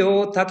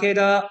 Toyo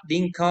Takeda,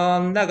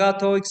 Lincoln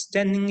Nagato,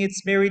 extending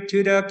its merit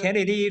to the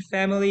Kennedy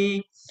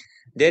family,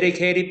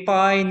 dedicated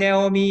by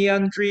Naomi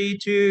Andre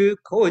to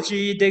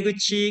Koji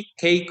Deguchi,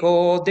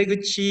 Keiko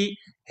Deguchi,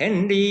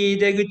 Henry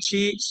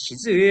Deguchi,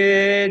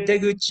 Shizue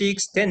Deguchi,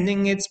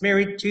 extending its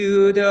merit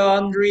to the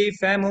Andre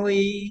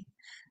family,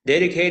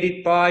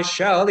 dedicated by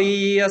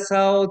Shali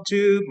Asao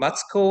to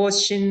Matsuko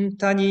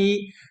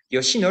Shintani,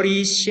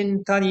 Yoshinori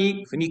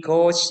Shintani,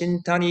 Fumiko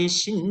Shintani,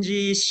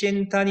 Shinji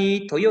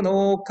Shintani,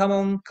 Toyono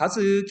Kamon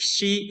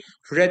Kazukishi,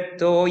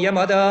 Freddo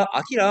Yamada,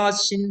 Akira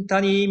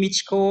Shintani,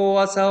 Michiko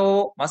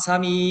Asao,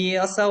 Masami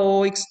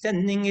Asao,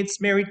 extending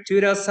its merit to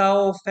the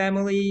Asao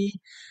family,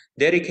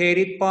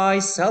 dedicated by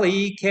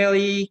Sally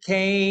Kelly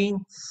Kane,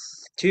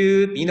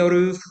 to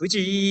Minoru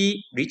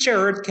Fuji,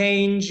 Richard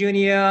Kane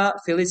Jr.,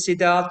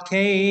 Felicidad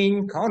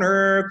Kane,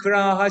 Connor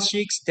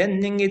Kurahashi,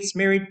 extending its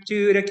merit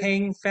to the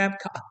Kane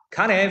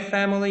Kane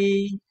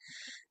family,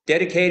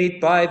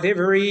 dedicated by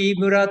Vivery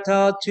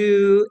Murata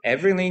to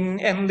Evelyn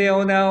and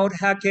Leonard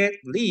Hackett,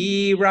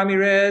 Lee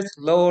Ramirez,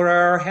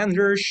 Laura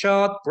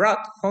Hendershot, Brad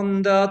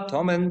Honda,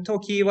 Tom and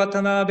Toki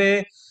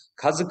Watanabe,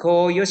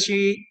 Kazuko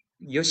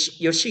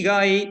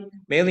Yoshigai,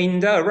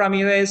 Melinda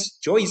Ramirez,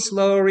 Joyce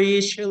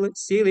Laurie,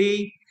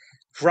 Silly,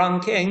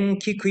 Frank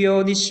and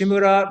Kikuyo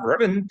Nishimura,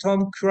 Reverend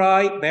Tom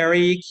Cry,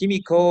 Mary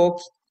Kimiko,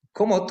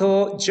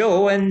 Komoto,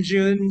 Joe and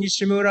Jun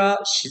Nishimura,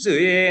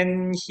 Shizue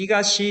and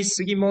Higashi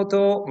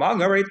Sugimoto,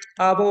 Margaret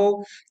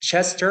Abo,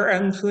 Chester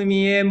and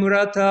Fumie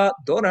Murata,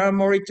 Donna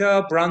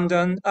Morita,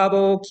 Brandon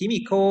Abo,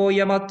 Kimiko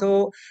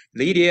Yamato,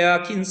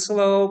 Lydia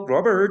Kinslow,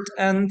 Robert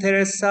and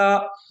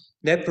Teresa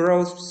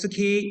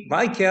Neprovsky,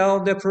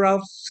 Michael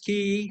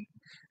Neprovsky,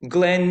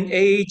 Glenn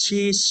H.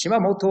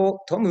 Shimamoto,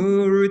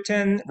 Tomu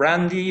Ruten,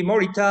 Randy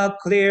Morita,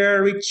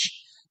 Claire Rich,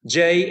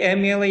 J.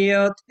 M.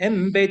 Elliott,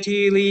 M.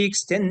 Betty Lee,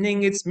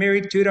 extending its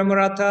merit to the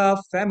Murata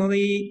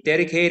family,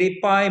 dedicated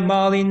by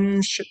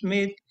Marlin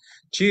Schmidt.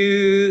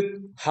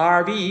 To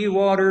Harvey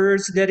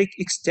Waters,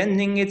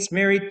 extending its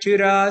merit to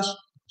the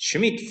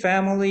Schmidt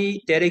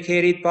family,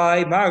 dedicated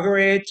by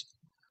Margaret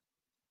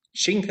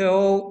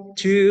Shinko.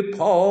 To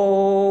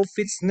Paul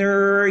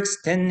Fitzner,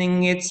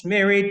 extending its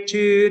merit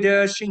to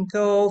the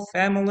Shinko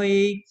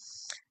family,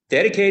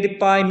 dedicated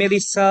by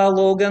Melissa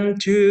Logan.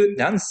 To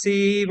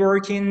Nancy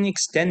Workin,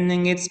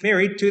 extending its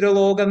merit to the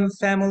Logan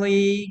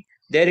family,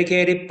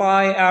 dedicated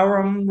by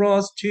Aaron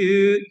Ross.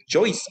 To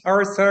Joyce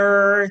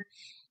Arthur,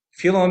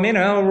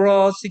 Philomena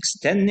Ross,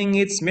 extending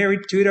its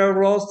merit to the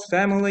Ross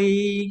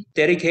family,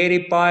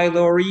 dedicated by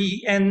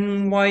Lori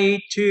N.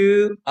 White.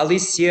 To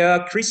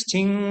Alicia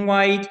Christine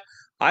White,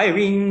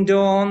 Irene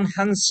Dawn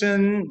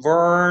Hansen,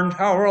 Vern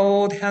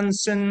Harold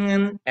Hansen,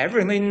 and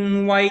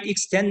Evelyn White,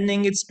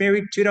 extending its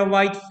merit to the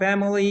White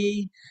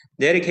family,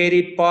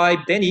 dedicated by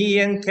Benny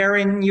and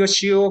Karen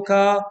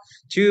Yoshioka.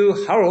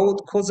 To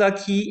Harold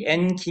Kozaki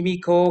and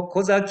Kimiko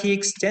Kozaki,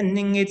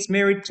 extending its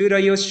merit to the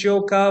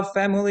Yoshioka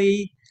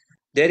family,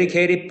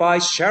 dedicated by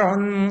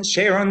Sharon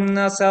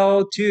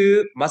Asao.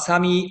 To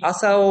Masami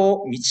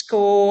Asao,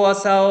 Michiko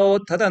Asao,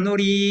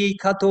 Tadanori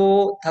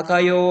Kato,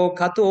 Takayo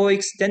Kato,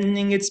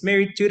 extending its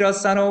merit to the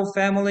Sano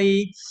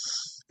family,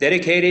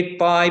 dedicated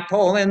by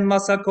Paul and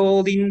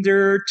Masako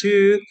Linder.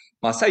 To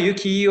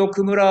Masayuki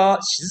Okumura,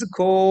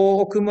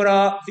 Shizuko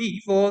Okumura,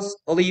 V. Voss,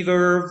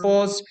 Oliver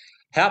Voss,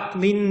 Hap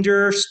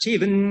Linder,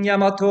 Stephen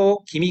Yamato,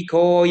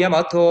 Kimiko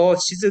Yamato,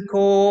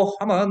 Shizuko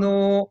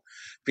Hamano,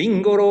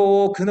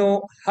 Ringoro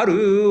Okuno,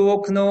 Haru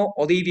Okuno,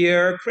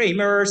 Olivia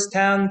Kramer,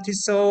 Stan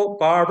Tissot,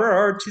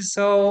 Barbara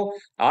Tissot,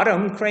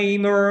 Adam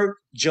Kramer,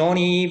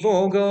 Johnny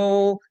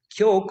Vogel,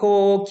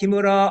 Kyoko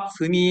Kimura,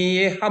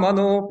 Fumie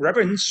Hamano,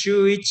 Reverend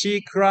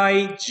Shuichi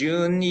Kurai,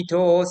 Jun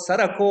Ito,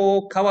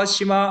 Sadako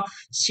Kawashima,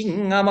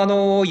 Shin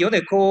Amano,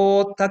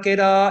 Yoneko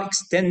Takeda,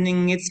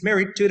 extending its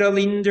merit to the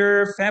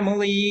Linder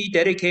family,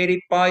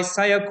 dedicated by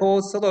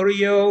Sayako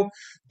Solorio.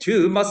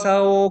 To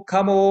Masao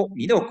Kamo,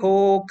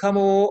 Minoko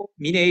Kamo,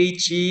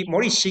 Mineichi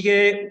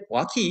Morishige,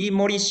 Waki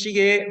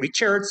Morishige,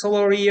 Richard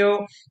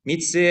Solorio,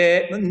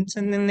 Mitsue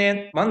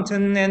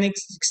Mountain, and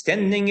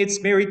extending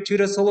its merit to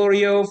the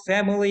Solorio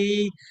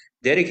family,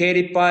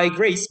 dedicated by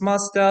Grace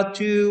Masta.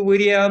 To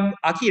William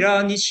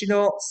Akira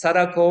Nishino,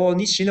 Sadako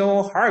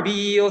Nishino,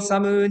 Harvey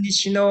Osamu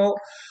Nishino,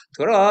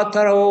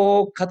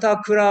 Torataro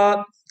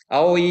Katakura,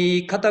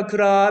 Aoi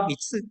Katakura,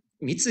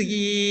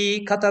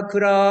 Mitsugi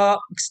Katakura,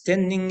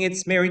 extending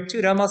its merit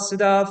to the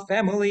Masuda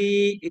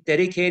family,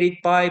 dedicated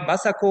by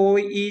Masako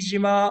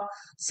Iijima,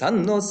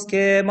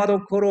 Sannosuke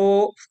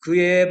Madokoro,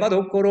 Fukue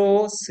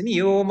Madokoro,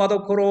 Sumio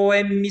Madokoro,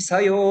 and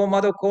Misayo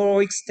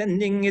Madokoro,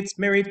 extending its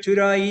merit to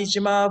the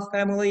Iijima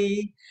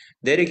family,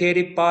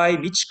 dedicated by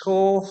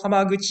Michiko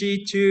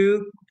Hamaguchi.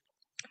 To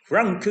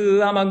Frank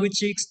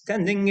Hamaguchi,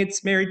 extending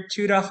its merit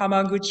to the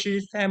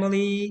Hamaguchi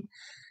family,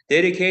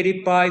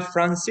 dedicated by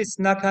Francis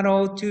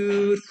Nakano.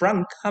 To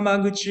Frank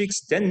Hamaguchi,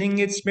 extending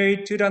its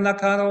merit to the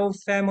Nakano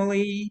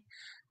family,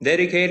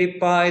 dedicated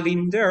by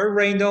Linda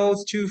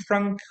Reynolds. To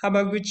Frank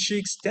Hamaguchi,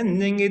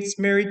 extending its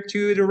merit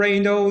to the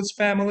Reynolds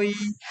family,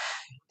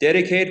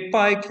 dedicated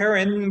by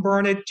Karen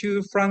Burnett.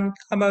 To Frank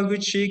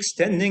Hamaguchi,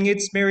 extending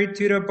its merit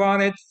to the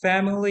Burnett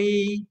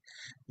family,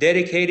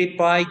 dedicated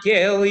by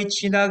Gail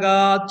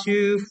Ichinaga.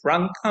 To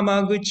Frank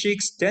Hamaguchi,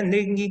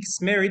 extending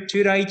its merit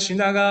to the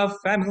Ichinaga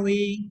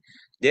family,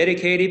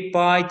 dedicated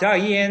by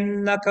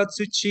Diane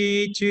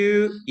Nakatsuchi.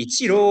 To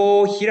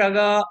Ichiro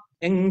Hiraga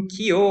and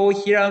Kyo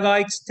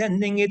Hiraga,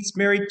 extending its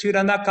merit to the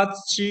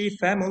Nakatsuchi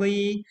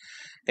family,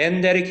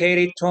 and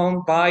dedicated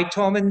by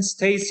Tom and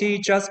Stacy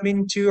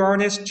Jasmine. To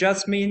Ernest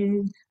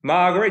Jasmine,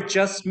 Margaret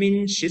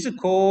Jasmine,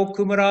 Shizuko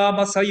Okumura,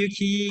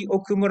 Masayuki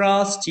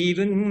Okumura,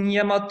 Stephen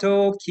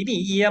Yamato,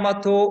 Kimi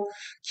Yamato,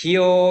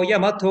 Kyo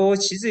Yamato,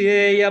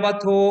 Shizue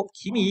Yamato,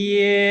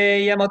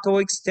 Kimi Yamato,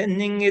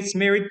 extending its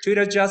merit to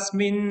the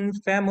Jasmine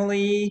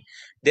family,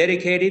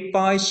 dedicated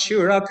by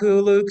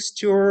Shuraku Luke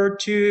Stewart.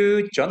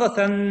 To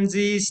Jonathan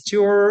Z.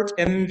 Stewart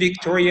and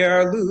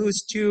Victoria Lou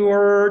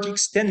Stewart,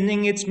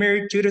 extending its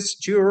merit to the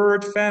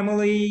Stewart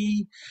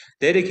family,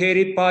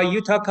 dedicated by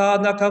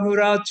Yutaka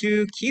Nakamura.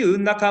 To Kyu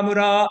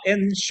Nakamura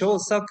and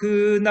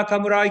Shosaku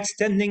Nakamura,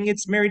 extending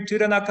its merit to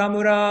the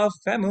Nakamura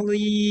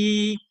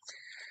family,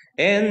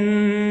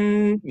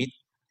 and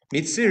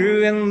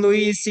Mitsuru and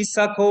Luis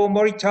Isako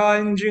Morita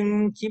and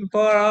Jun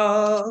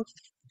Kimpara,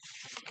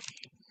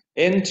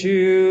 and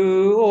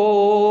to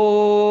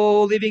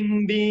all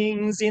living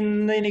beings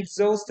in the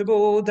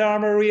inexhaustible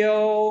Dharma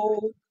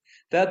real,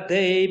 that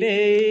they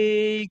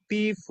may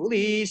be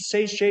fully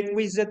satiated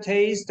with the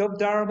taste of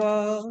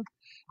Dharma.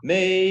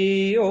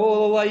 May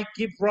all alike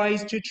give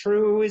rise to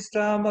true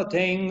wisdom,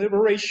 attain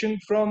liberation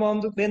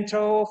from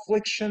mental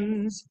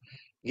afflictions,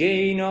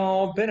 gain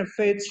all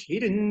benefits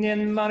hidden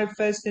and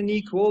manifest and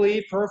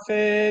equally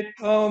perfect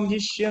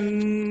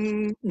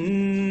omniscience.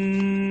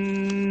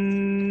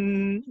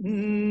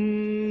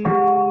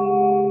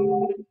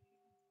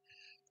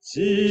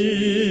 지오삼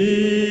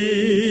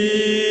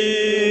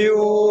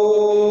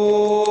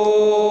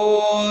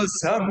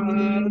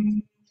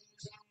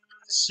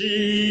시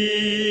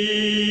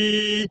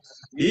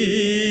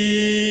이시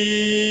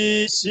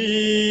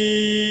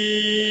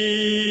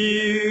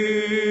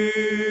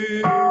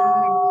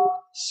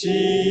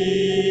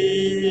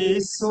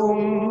시송사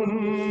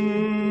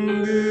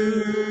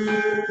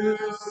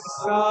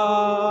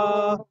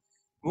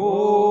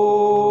모고사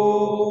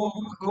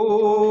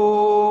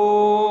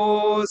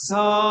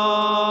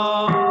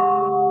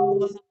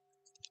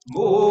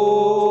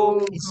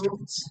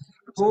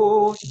모부자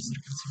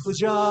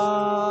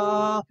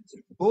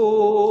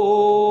오미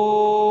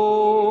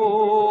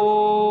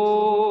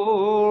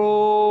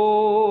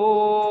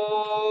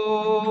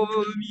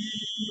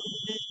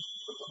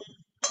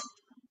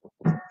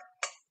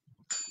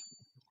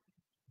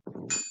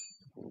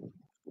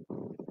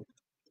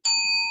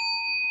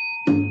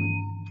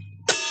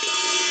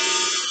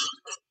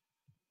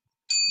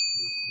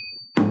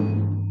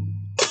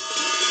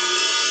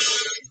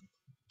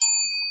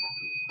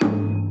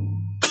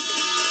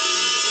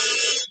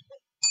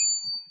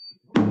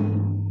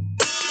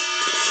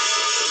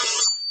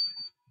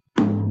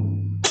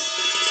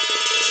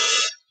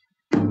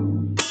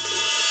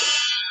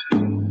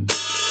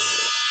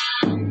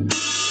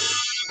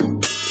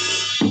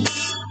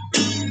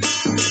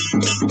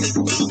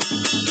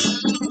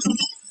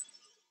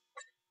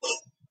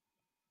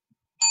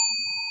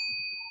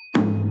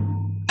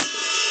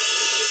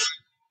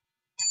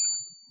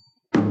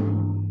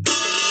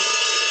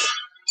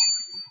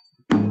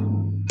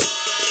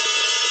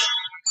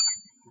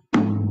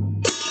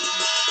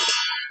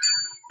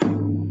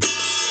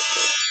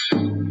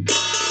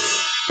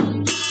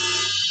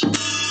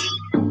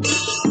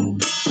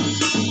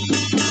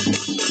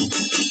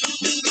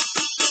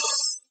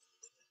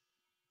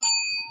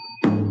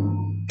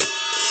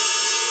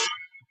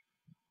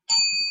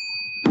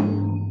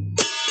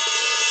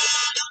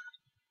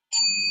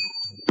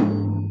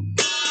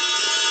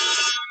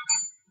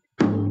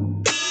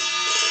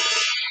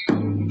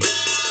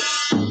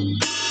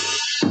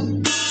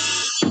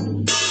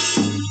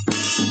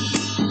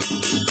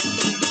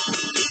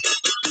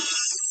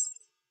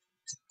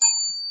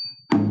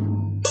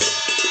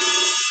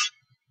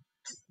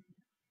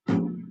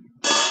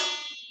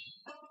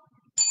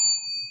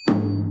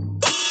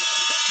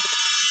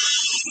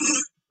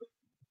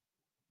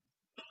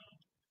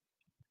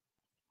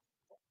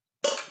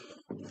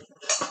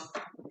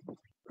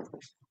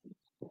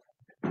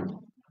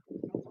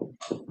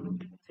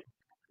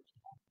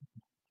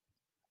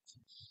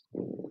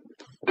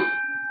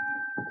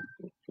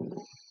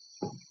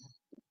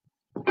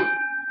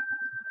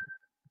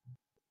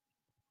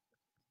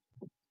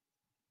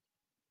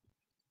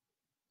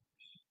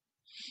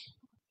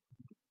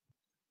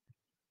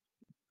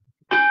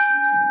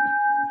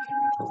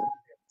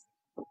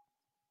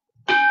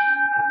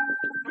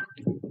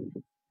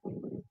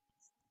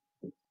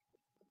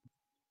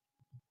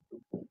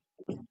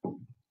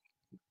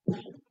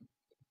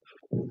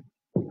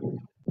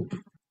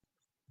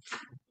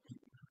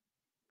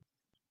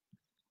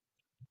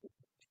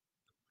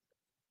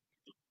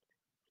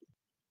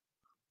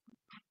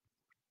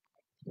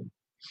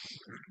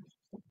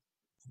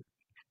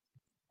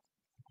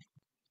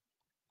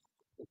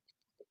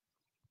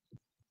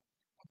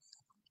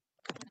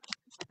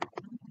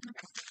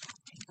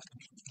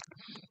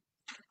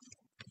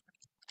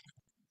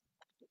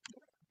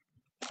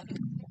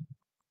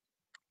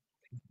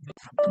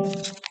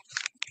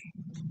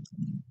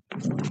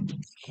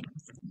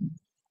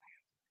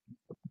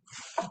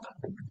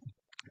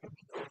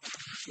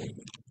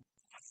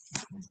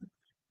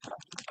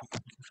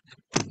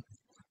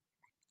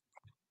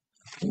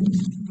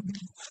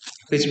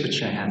Please put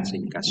your hands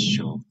in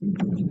gassho.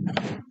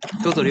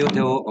 どうぞ両手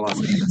を合わ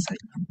せてください。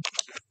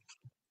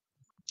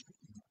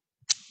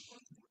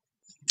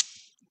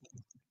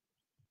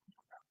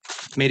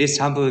May this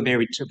humble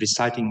merit of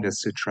reciting the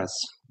sutras,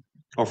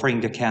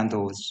 offering the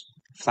candles,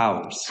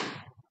 flowers,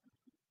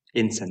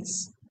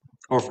 incense,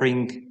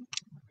 offering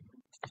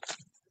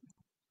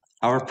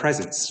our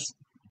presence,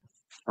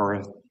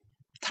 our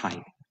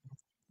time,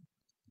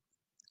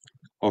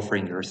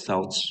 offering our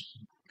thoughts,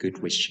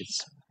 good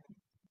wishes,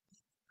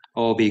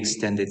 all be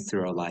extended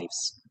through our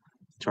lives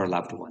to our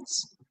loved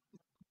ones,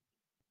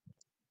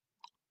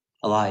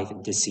 alive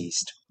and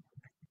deceased,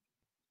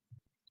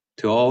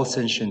 to all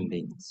sentient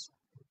beings.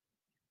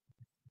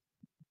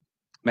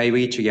 May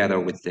we together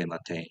with them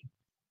attain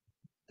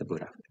the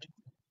Buddhahood.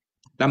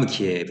 Nam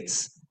Kie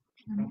Butsu.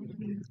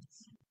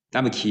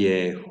 ナムキ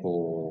エ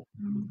ホ、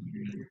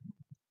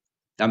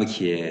ナム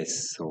キエ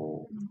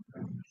ソ。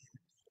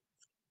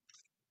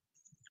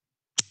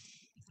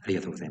あり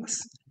がとうございま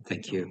す。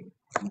Thank you.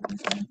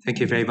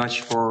 Thank you very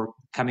much for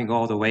coming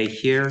all the way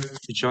here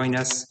to join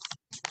us.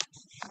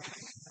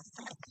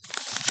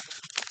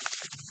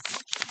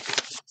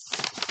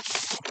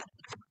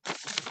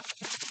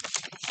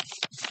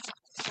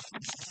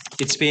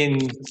 It's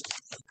been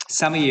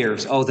some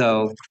years,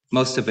 although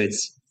most of it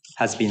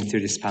has been through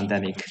this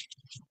pandemic,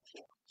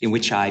 in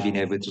which I've been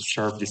able to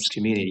serve this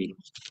community.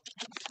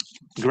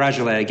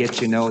 Gradually, I get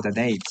to know the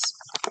names,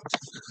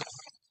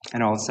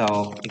 and also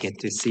I get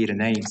to see the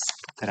names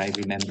that I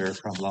remember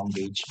from Long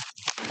Beach.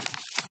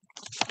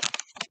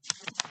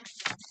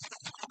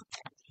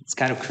 It's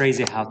kind of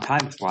crazy how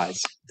time flies,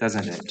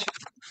 doesn't it?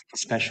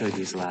 Especially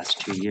these last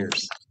 2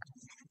 years.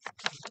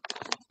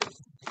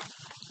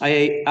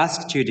 I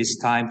asked you this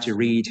time to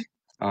read,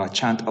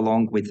 chant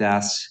along with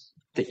us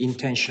the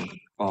intention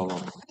of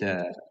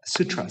the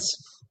sutras.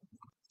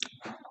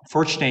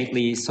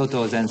 Fortunately,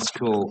 Soto Zen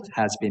School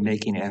has been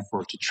making an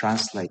effort to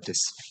translate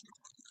this.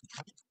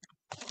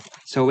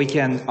 So we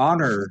can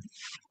honor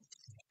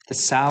the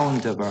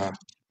sound of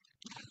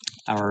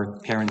our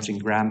parents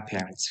and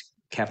grandparents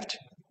kept,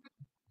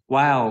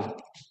 while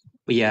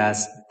we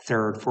as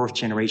third, fourth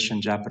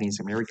generation Japanese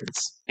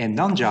Americans and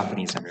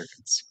non-Japanese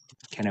Americans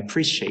can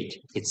appreciate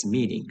its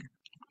meaning.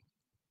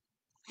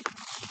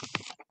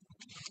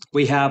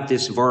 We have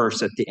this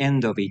verse at the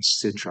end of each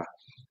sutra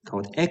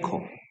called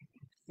echo,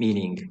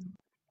 meaning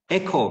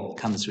echo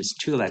comes with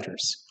 2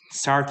 letters,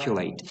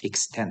 circulate,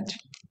 extend.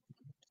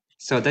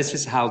 So this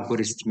is how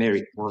Buddhist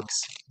merit works.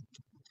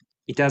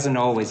 It doesn't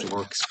always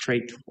work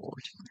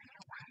straightforward.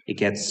 It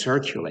gets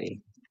circulated,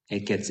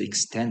 it gets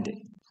extended.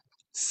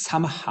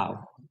 Somehow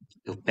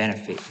it will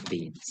benefit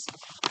beings.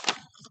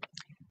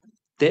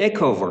 The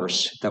echo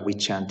verse that we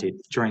chanted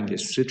during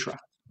this sutra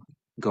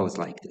goes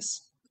like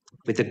this.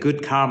 With the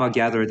good karma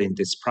gathered in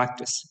this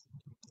practice,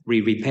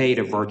 we repay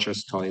the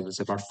virtuous toils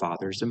of our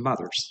fathers and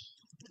mothers.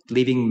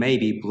 Living may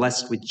be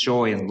blessed with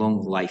joy and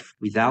long life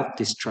without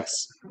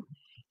distress.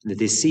 The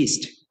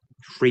deceased,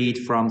 freed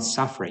from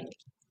suffering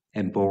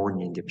and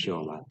born in the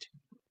Pure Land.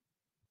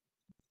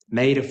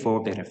 May the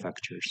 4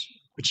 benefactors,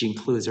 which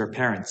includes our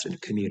parents and the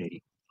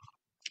community,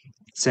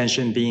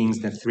 sentient beings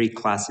in the 3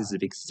 classes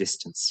of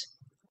existence,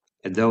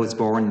 and those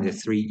born in the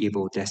 3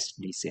 evil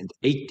destinies and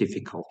 8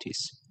 difficulties,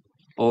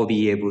 all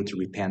be able to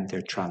repent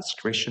their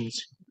transgressions,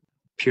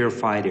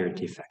 purify their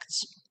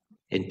defects,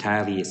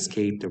 entirely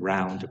escape the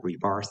round of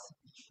rebirth,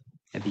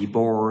 and be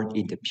born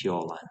in the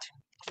Pure Land.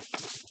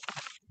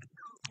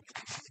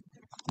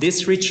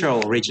 This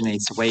ritual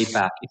originates way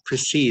back. It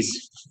precedes,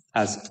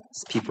 as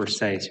people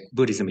say,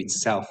 Buddhism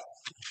itself.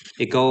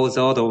 It goes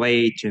all the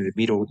way to the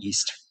Middle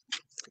East,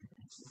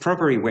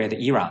 probably where the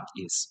Iran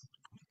is,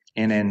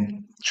 and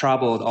then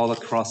traveled all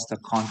across the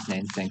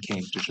continent and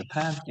came to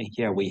Japan, and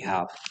here we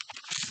have.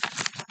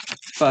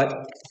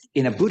 But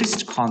in a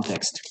Buddhist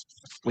context,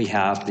 we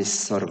have this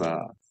sort of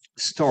a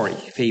story,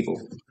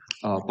 fable,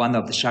 of one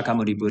of the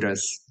Shakyamuni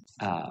Buddha's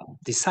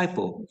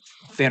disciple,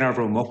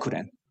 Venerable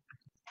Mokuren.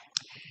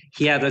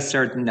 He had a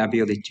certain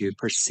ability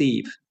to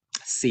see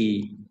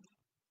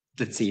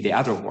the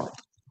other world.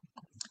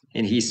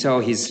 And he saw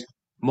his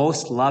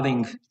most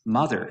loving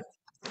mother,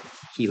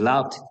 he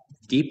loved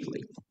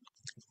deeply,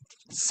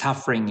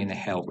 suffering in a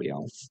hell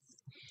realm.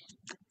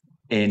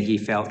 And he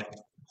felt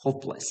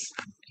hopeless.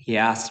 He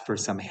asked for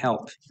some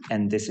help,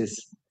 and this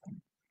is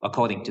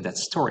according to that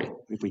story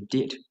we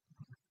did.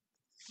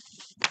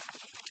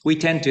 We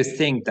tend to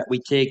think that we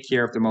take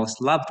care of the most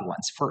loved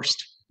ones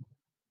first,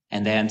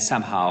 and then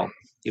somehow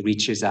it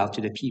reaches out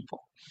to the people,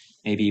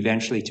 maybe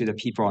eventually to the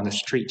people on the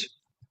street.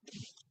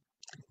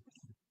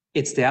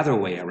 It's the other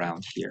way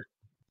around here.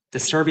 The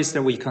service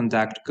that we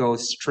conduct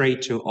goes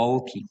straight to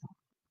all people,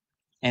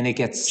 and it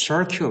gets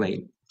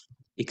circulated,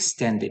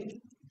 extended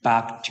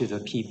back to the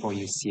people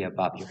you see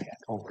above your head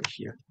over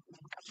here.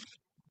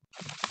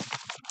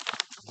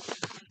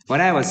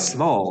 When I was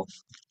small,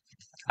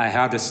 I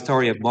heard the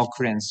story of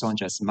Mokuren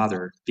Sonja's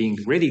mother being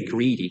really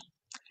greedy.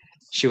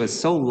 She was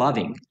so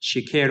loving,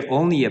 she cared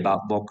only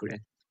about Mokuren.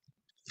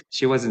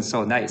 She wasn't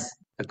so nice,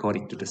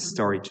 according to the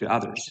story, to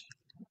others.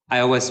 I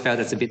always felt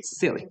it's a bit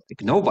silly.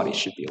 Like, nobody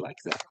should be like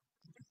that.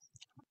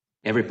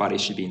 Everybody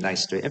should be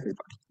nice to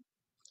everybody.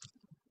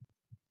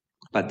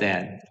 But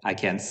then I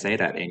can't say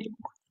that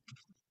anymore.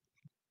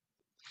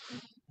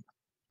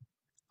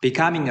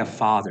 Becoming a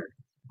father,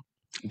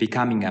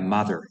 becoming a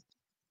mother,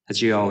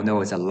 as you all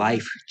know, is a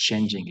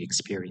life-changing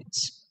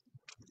experience.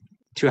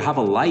 To have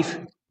a life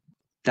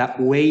that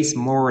weighs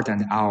more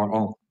than our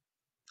own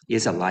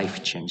is a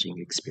life-changing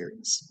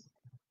experience.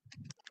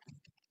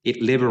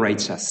 It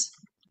liberates us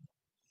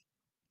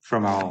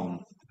from our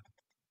own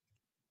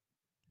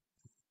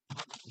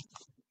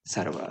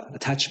sort of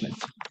attachment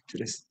to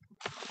this.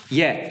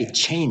 Yet it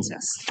chains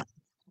us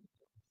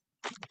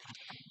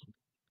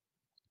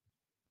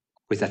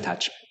with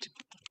attachment,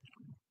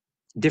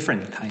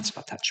 different kinds of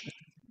attachment.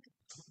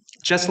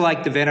 Just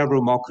like the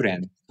Venerable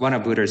Mokuren, one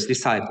of Buddha's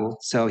disciples,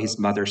 saw his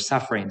mother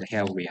suffer in the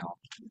hell realm.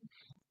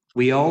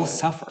 We all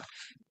suffer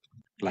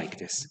like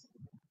this,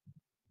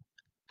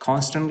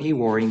 constantly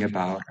worrying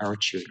about our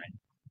children,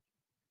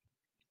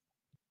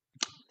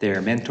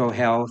 their mental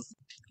health,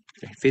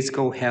 their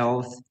physical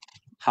health,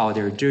 how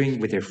they're doing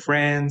with their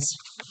friends,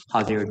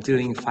 how they're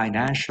doing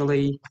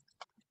financially,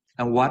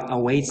 and what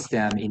awaits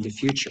them in the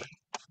future.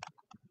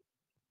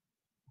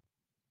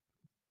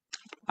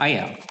 I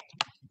am.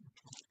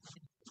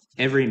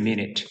 Every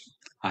minute,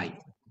 I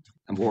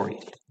am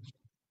worried.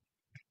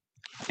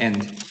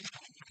 And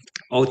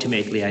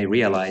ultimately, I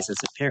realize as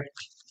a parent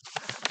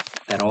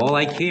that all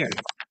I care,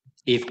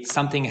 if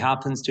something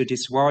happens to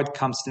this world,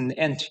 comes to an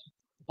end,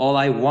 all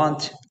I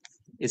want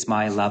is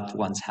my loved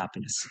one's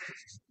happiness.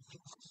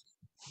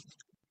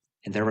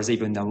 And there was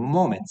even a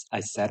moment I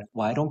said,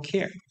 well, I don't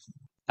care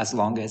as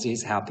long as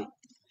he's happy.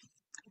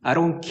 I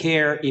don't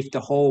care if the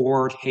whole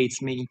world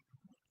hates me,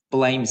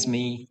 blames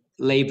me,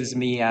 labels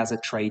me as a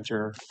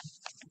traitor,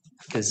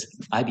 because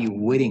I'd be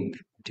willing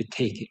to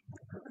take it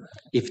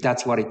if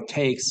that's what it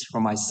takes for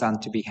my son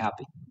to be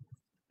happy.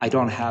 I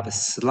don't have the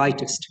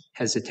slightest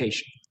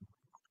hesitation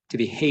to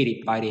be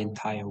hated by the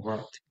entire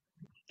world,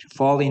 to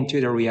fall into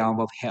the realm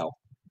of hell.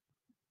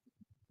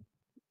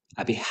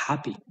 I'd be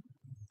happy.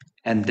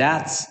 And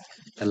that's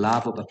the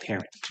love of a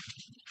parent.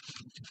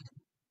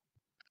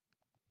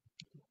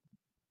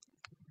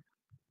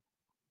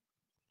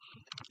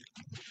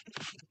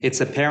 It's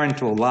a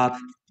parental love,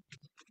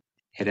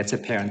 and it's a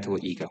parental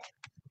ego.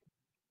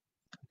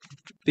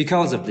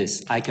 Because of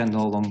this, I can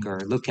no longer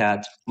look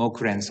at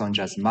Mokuren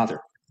Sonja's mother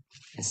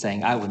and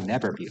saying, I would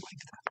never be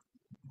like that.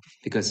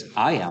 Because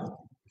I am,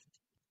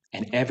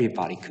 and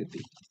everybody could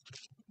be.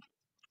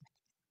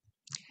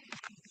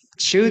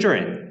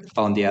 Children,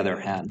 on the other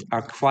hand,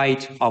 are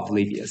quite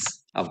oblivious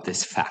of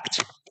this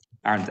fact,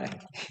 aren't they?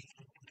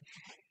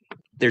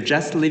 They're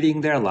just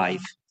living their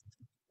life,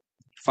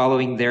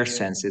 following their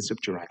senses of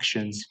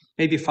directions,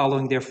 maybe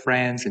following their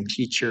friends and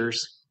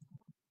teachers,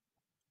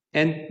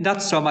 and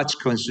not so much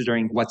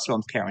considering what's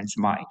on parents'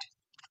 mind,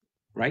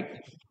 right?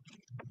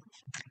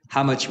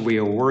 How much we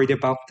are worried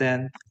about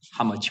them,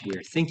 how much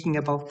we're thinking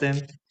about them.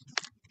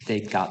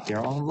 They've got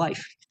their own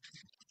life.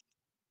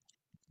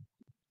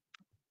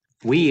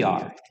 We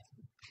are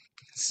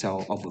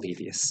so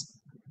oblivious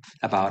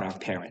about our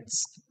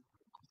parents,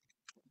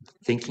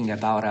 thinking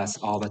about us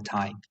all the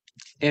time,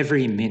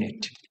 every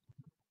minute.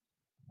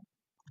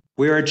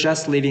 We are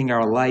just living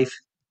our life,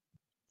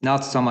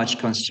 not so much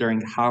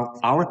considering how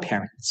our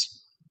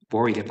parents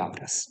worried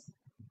about us,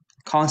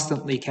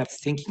 constantly kept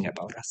thinking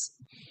about us,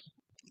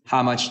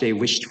 how much they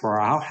wished for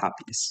our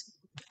happiness,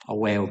 our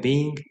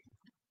well-being,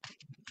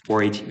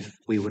 worried if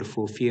we would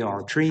fulfill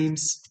our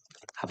dreams,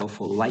 have a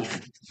full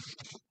life.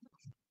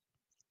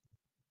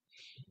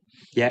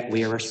 Yet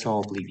we are so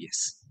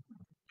oblivious.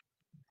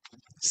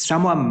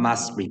 Someone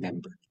must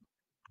remember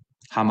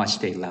how much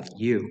they loved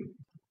you,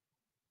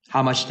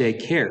 how much they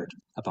cared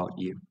about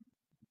you,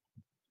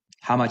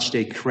 how much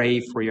they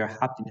crave for your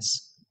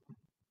happiness,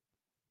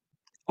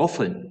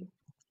 often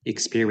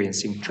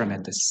experiencing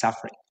tremendous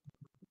suffering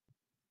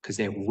because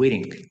they're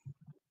willing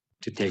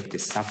to take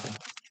this suffering.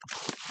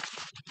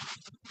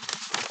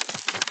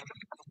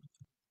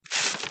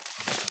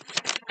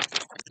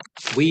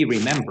 We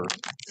remember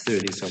through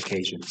these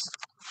occasions.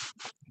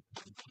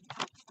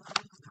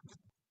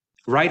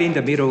 Right in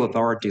the middle of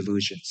our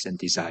delusions and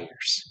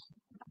desires,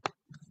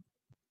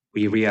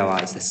 we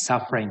realize that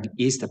suffering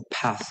is the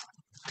path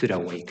to the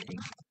awakening,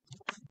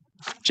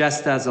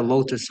 just as a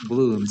lotus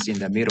blooms in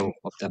the middle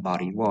of the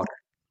muddy water.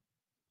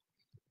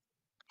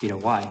 You know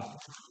why?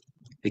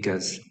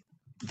 Because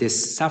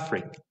this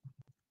suffering,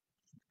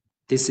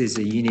 this is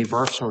a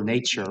universal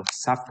nature of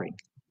suffering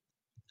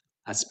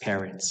as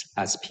parents,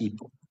 as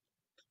people.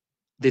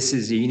 This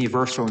is a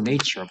universal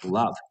nature of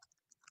love.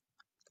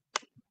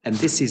 And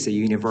this is a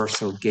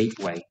universal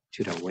gateway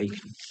to the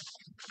awakening.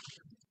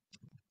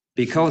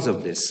 Because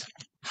of this,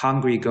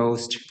 hungry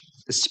ghosts,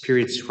 the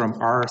spirits from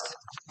earth,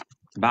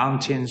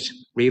 mountains,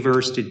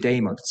 rivers to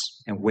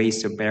demons, and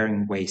waste of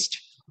barren waste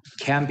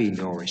can be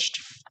nourished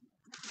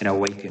and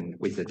awakened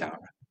with the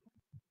Dharma.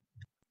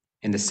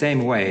 In the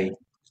same way,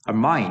 our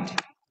mind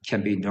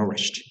can be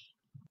nourished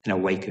and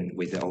awakened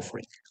with the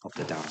offering of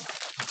the Dharma.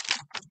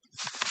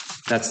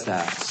 That's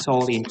the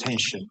sole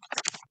intention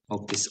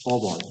of this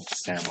Urabon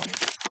ceremony.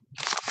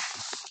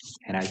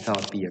 And I thought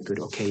it'd be a good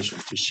occasion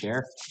to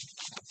share.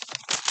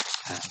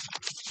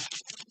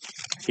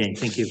 Again,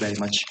 thank you very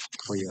much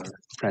for your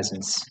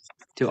presence.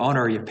 To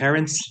honor your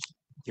parents,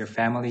 your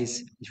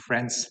families, your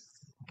friends,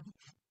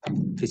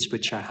 please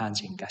put your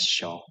hands in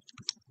Gassho.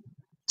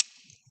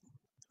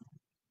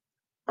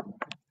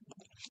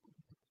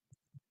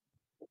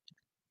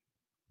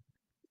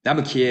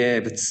 Nam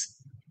Kie Butsu.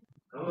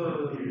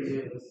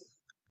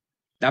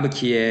 Nam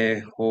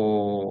Kie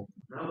Ho.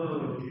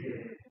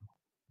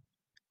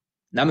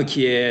 Nam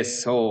Kie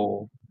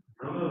So.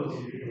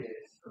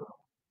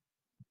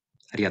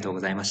 ありがとうご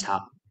ざいまし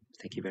た。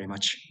Thank you very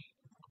much.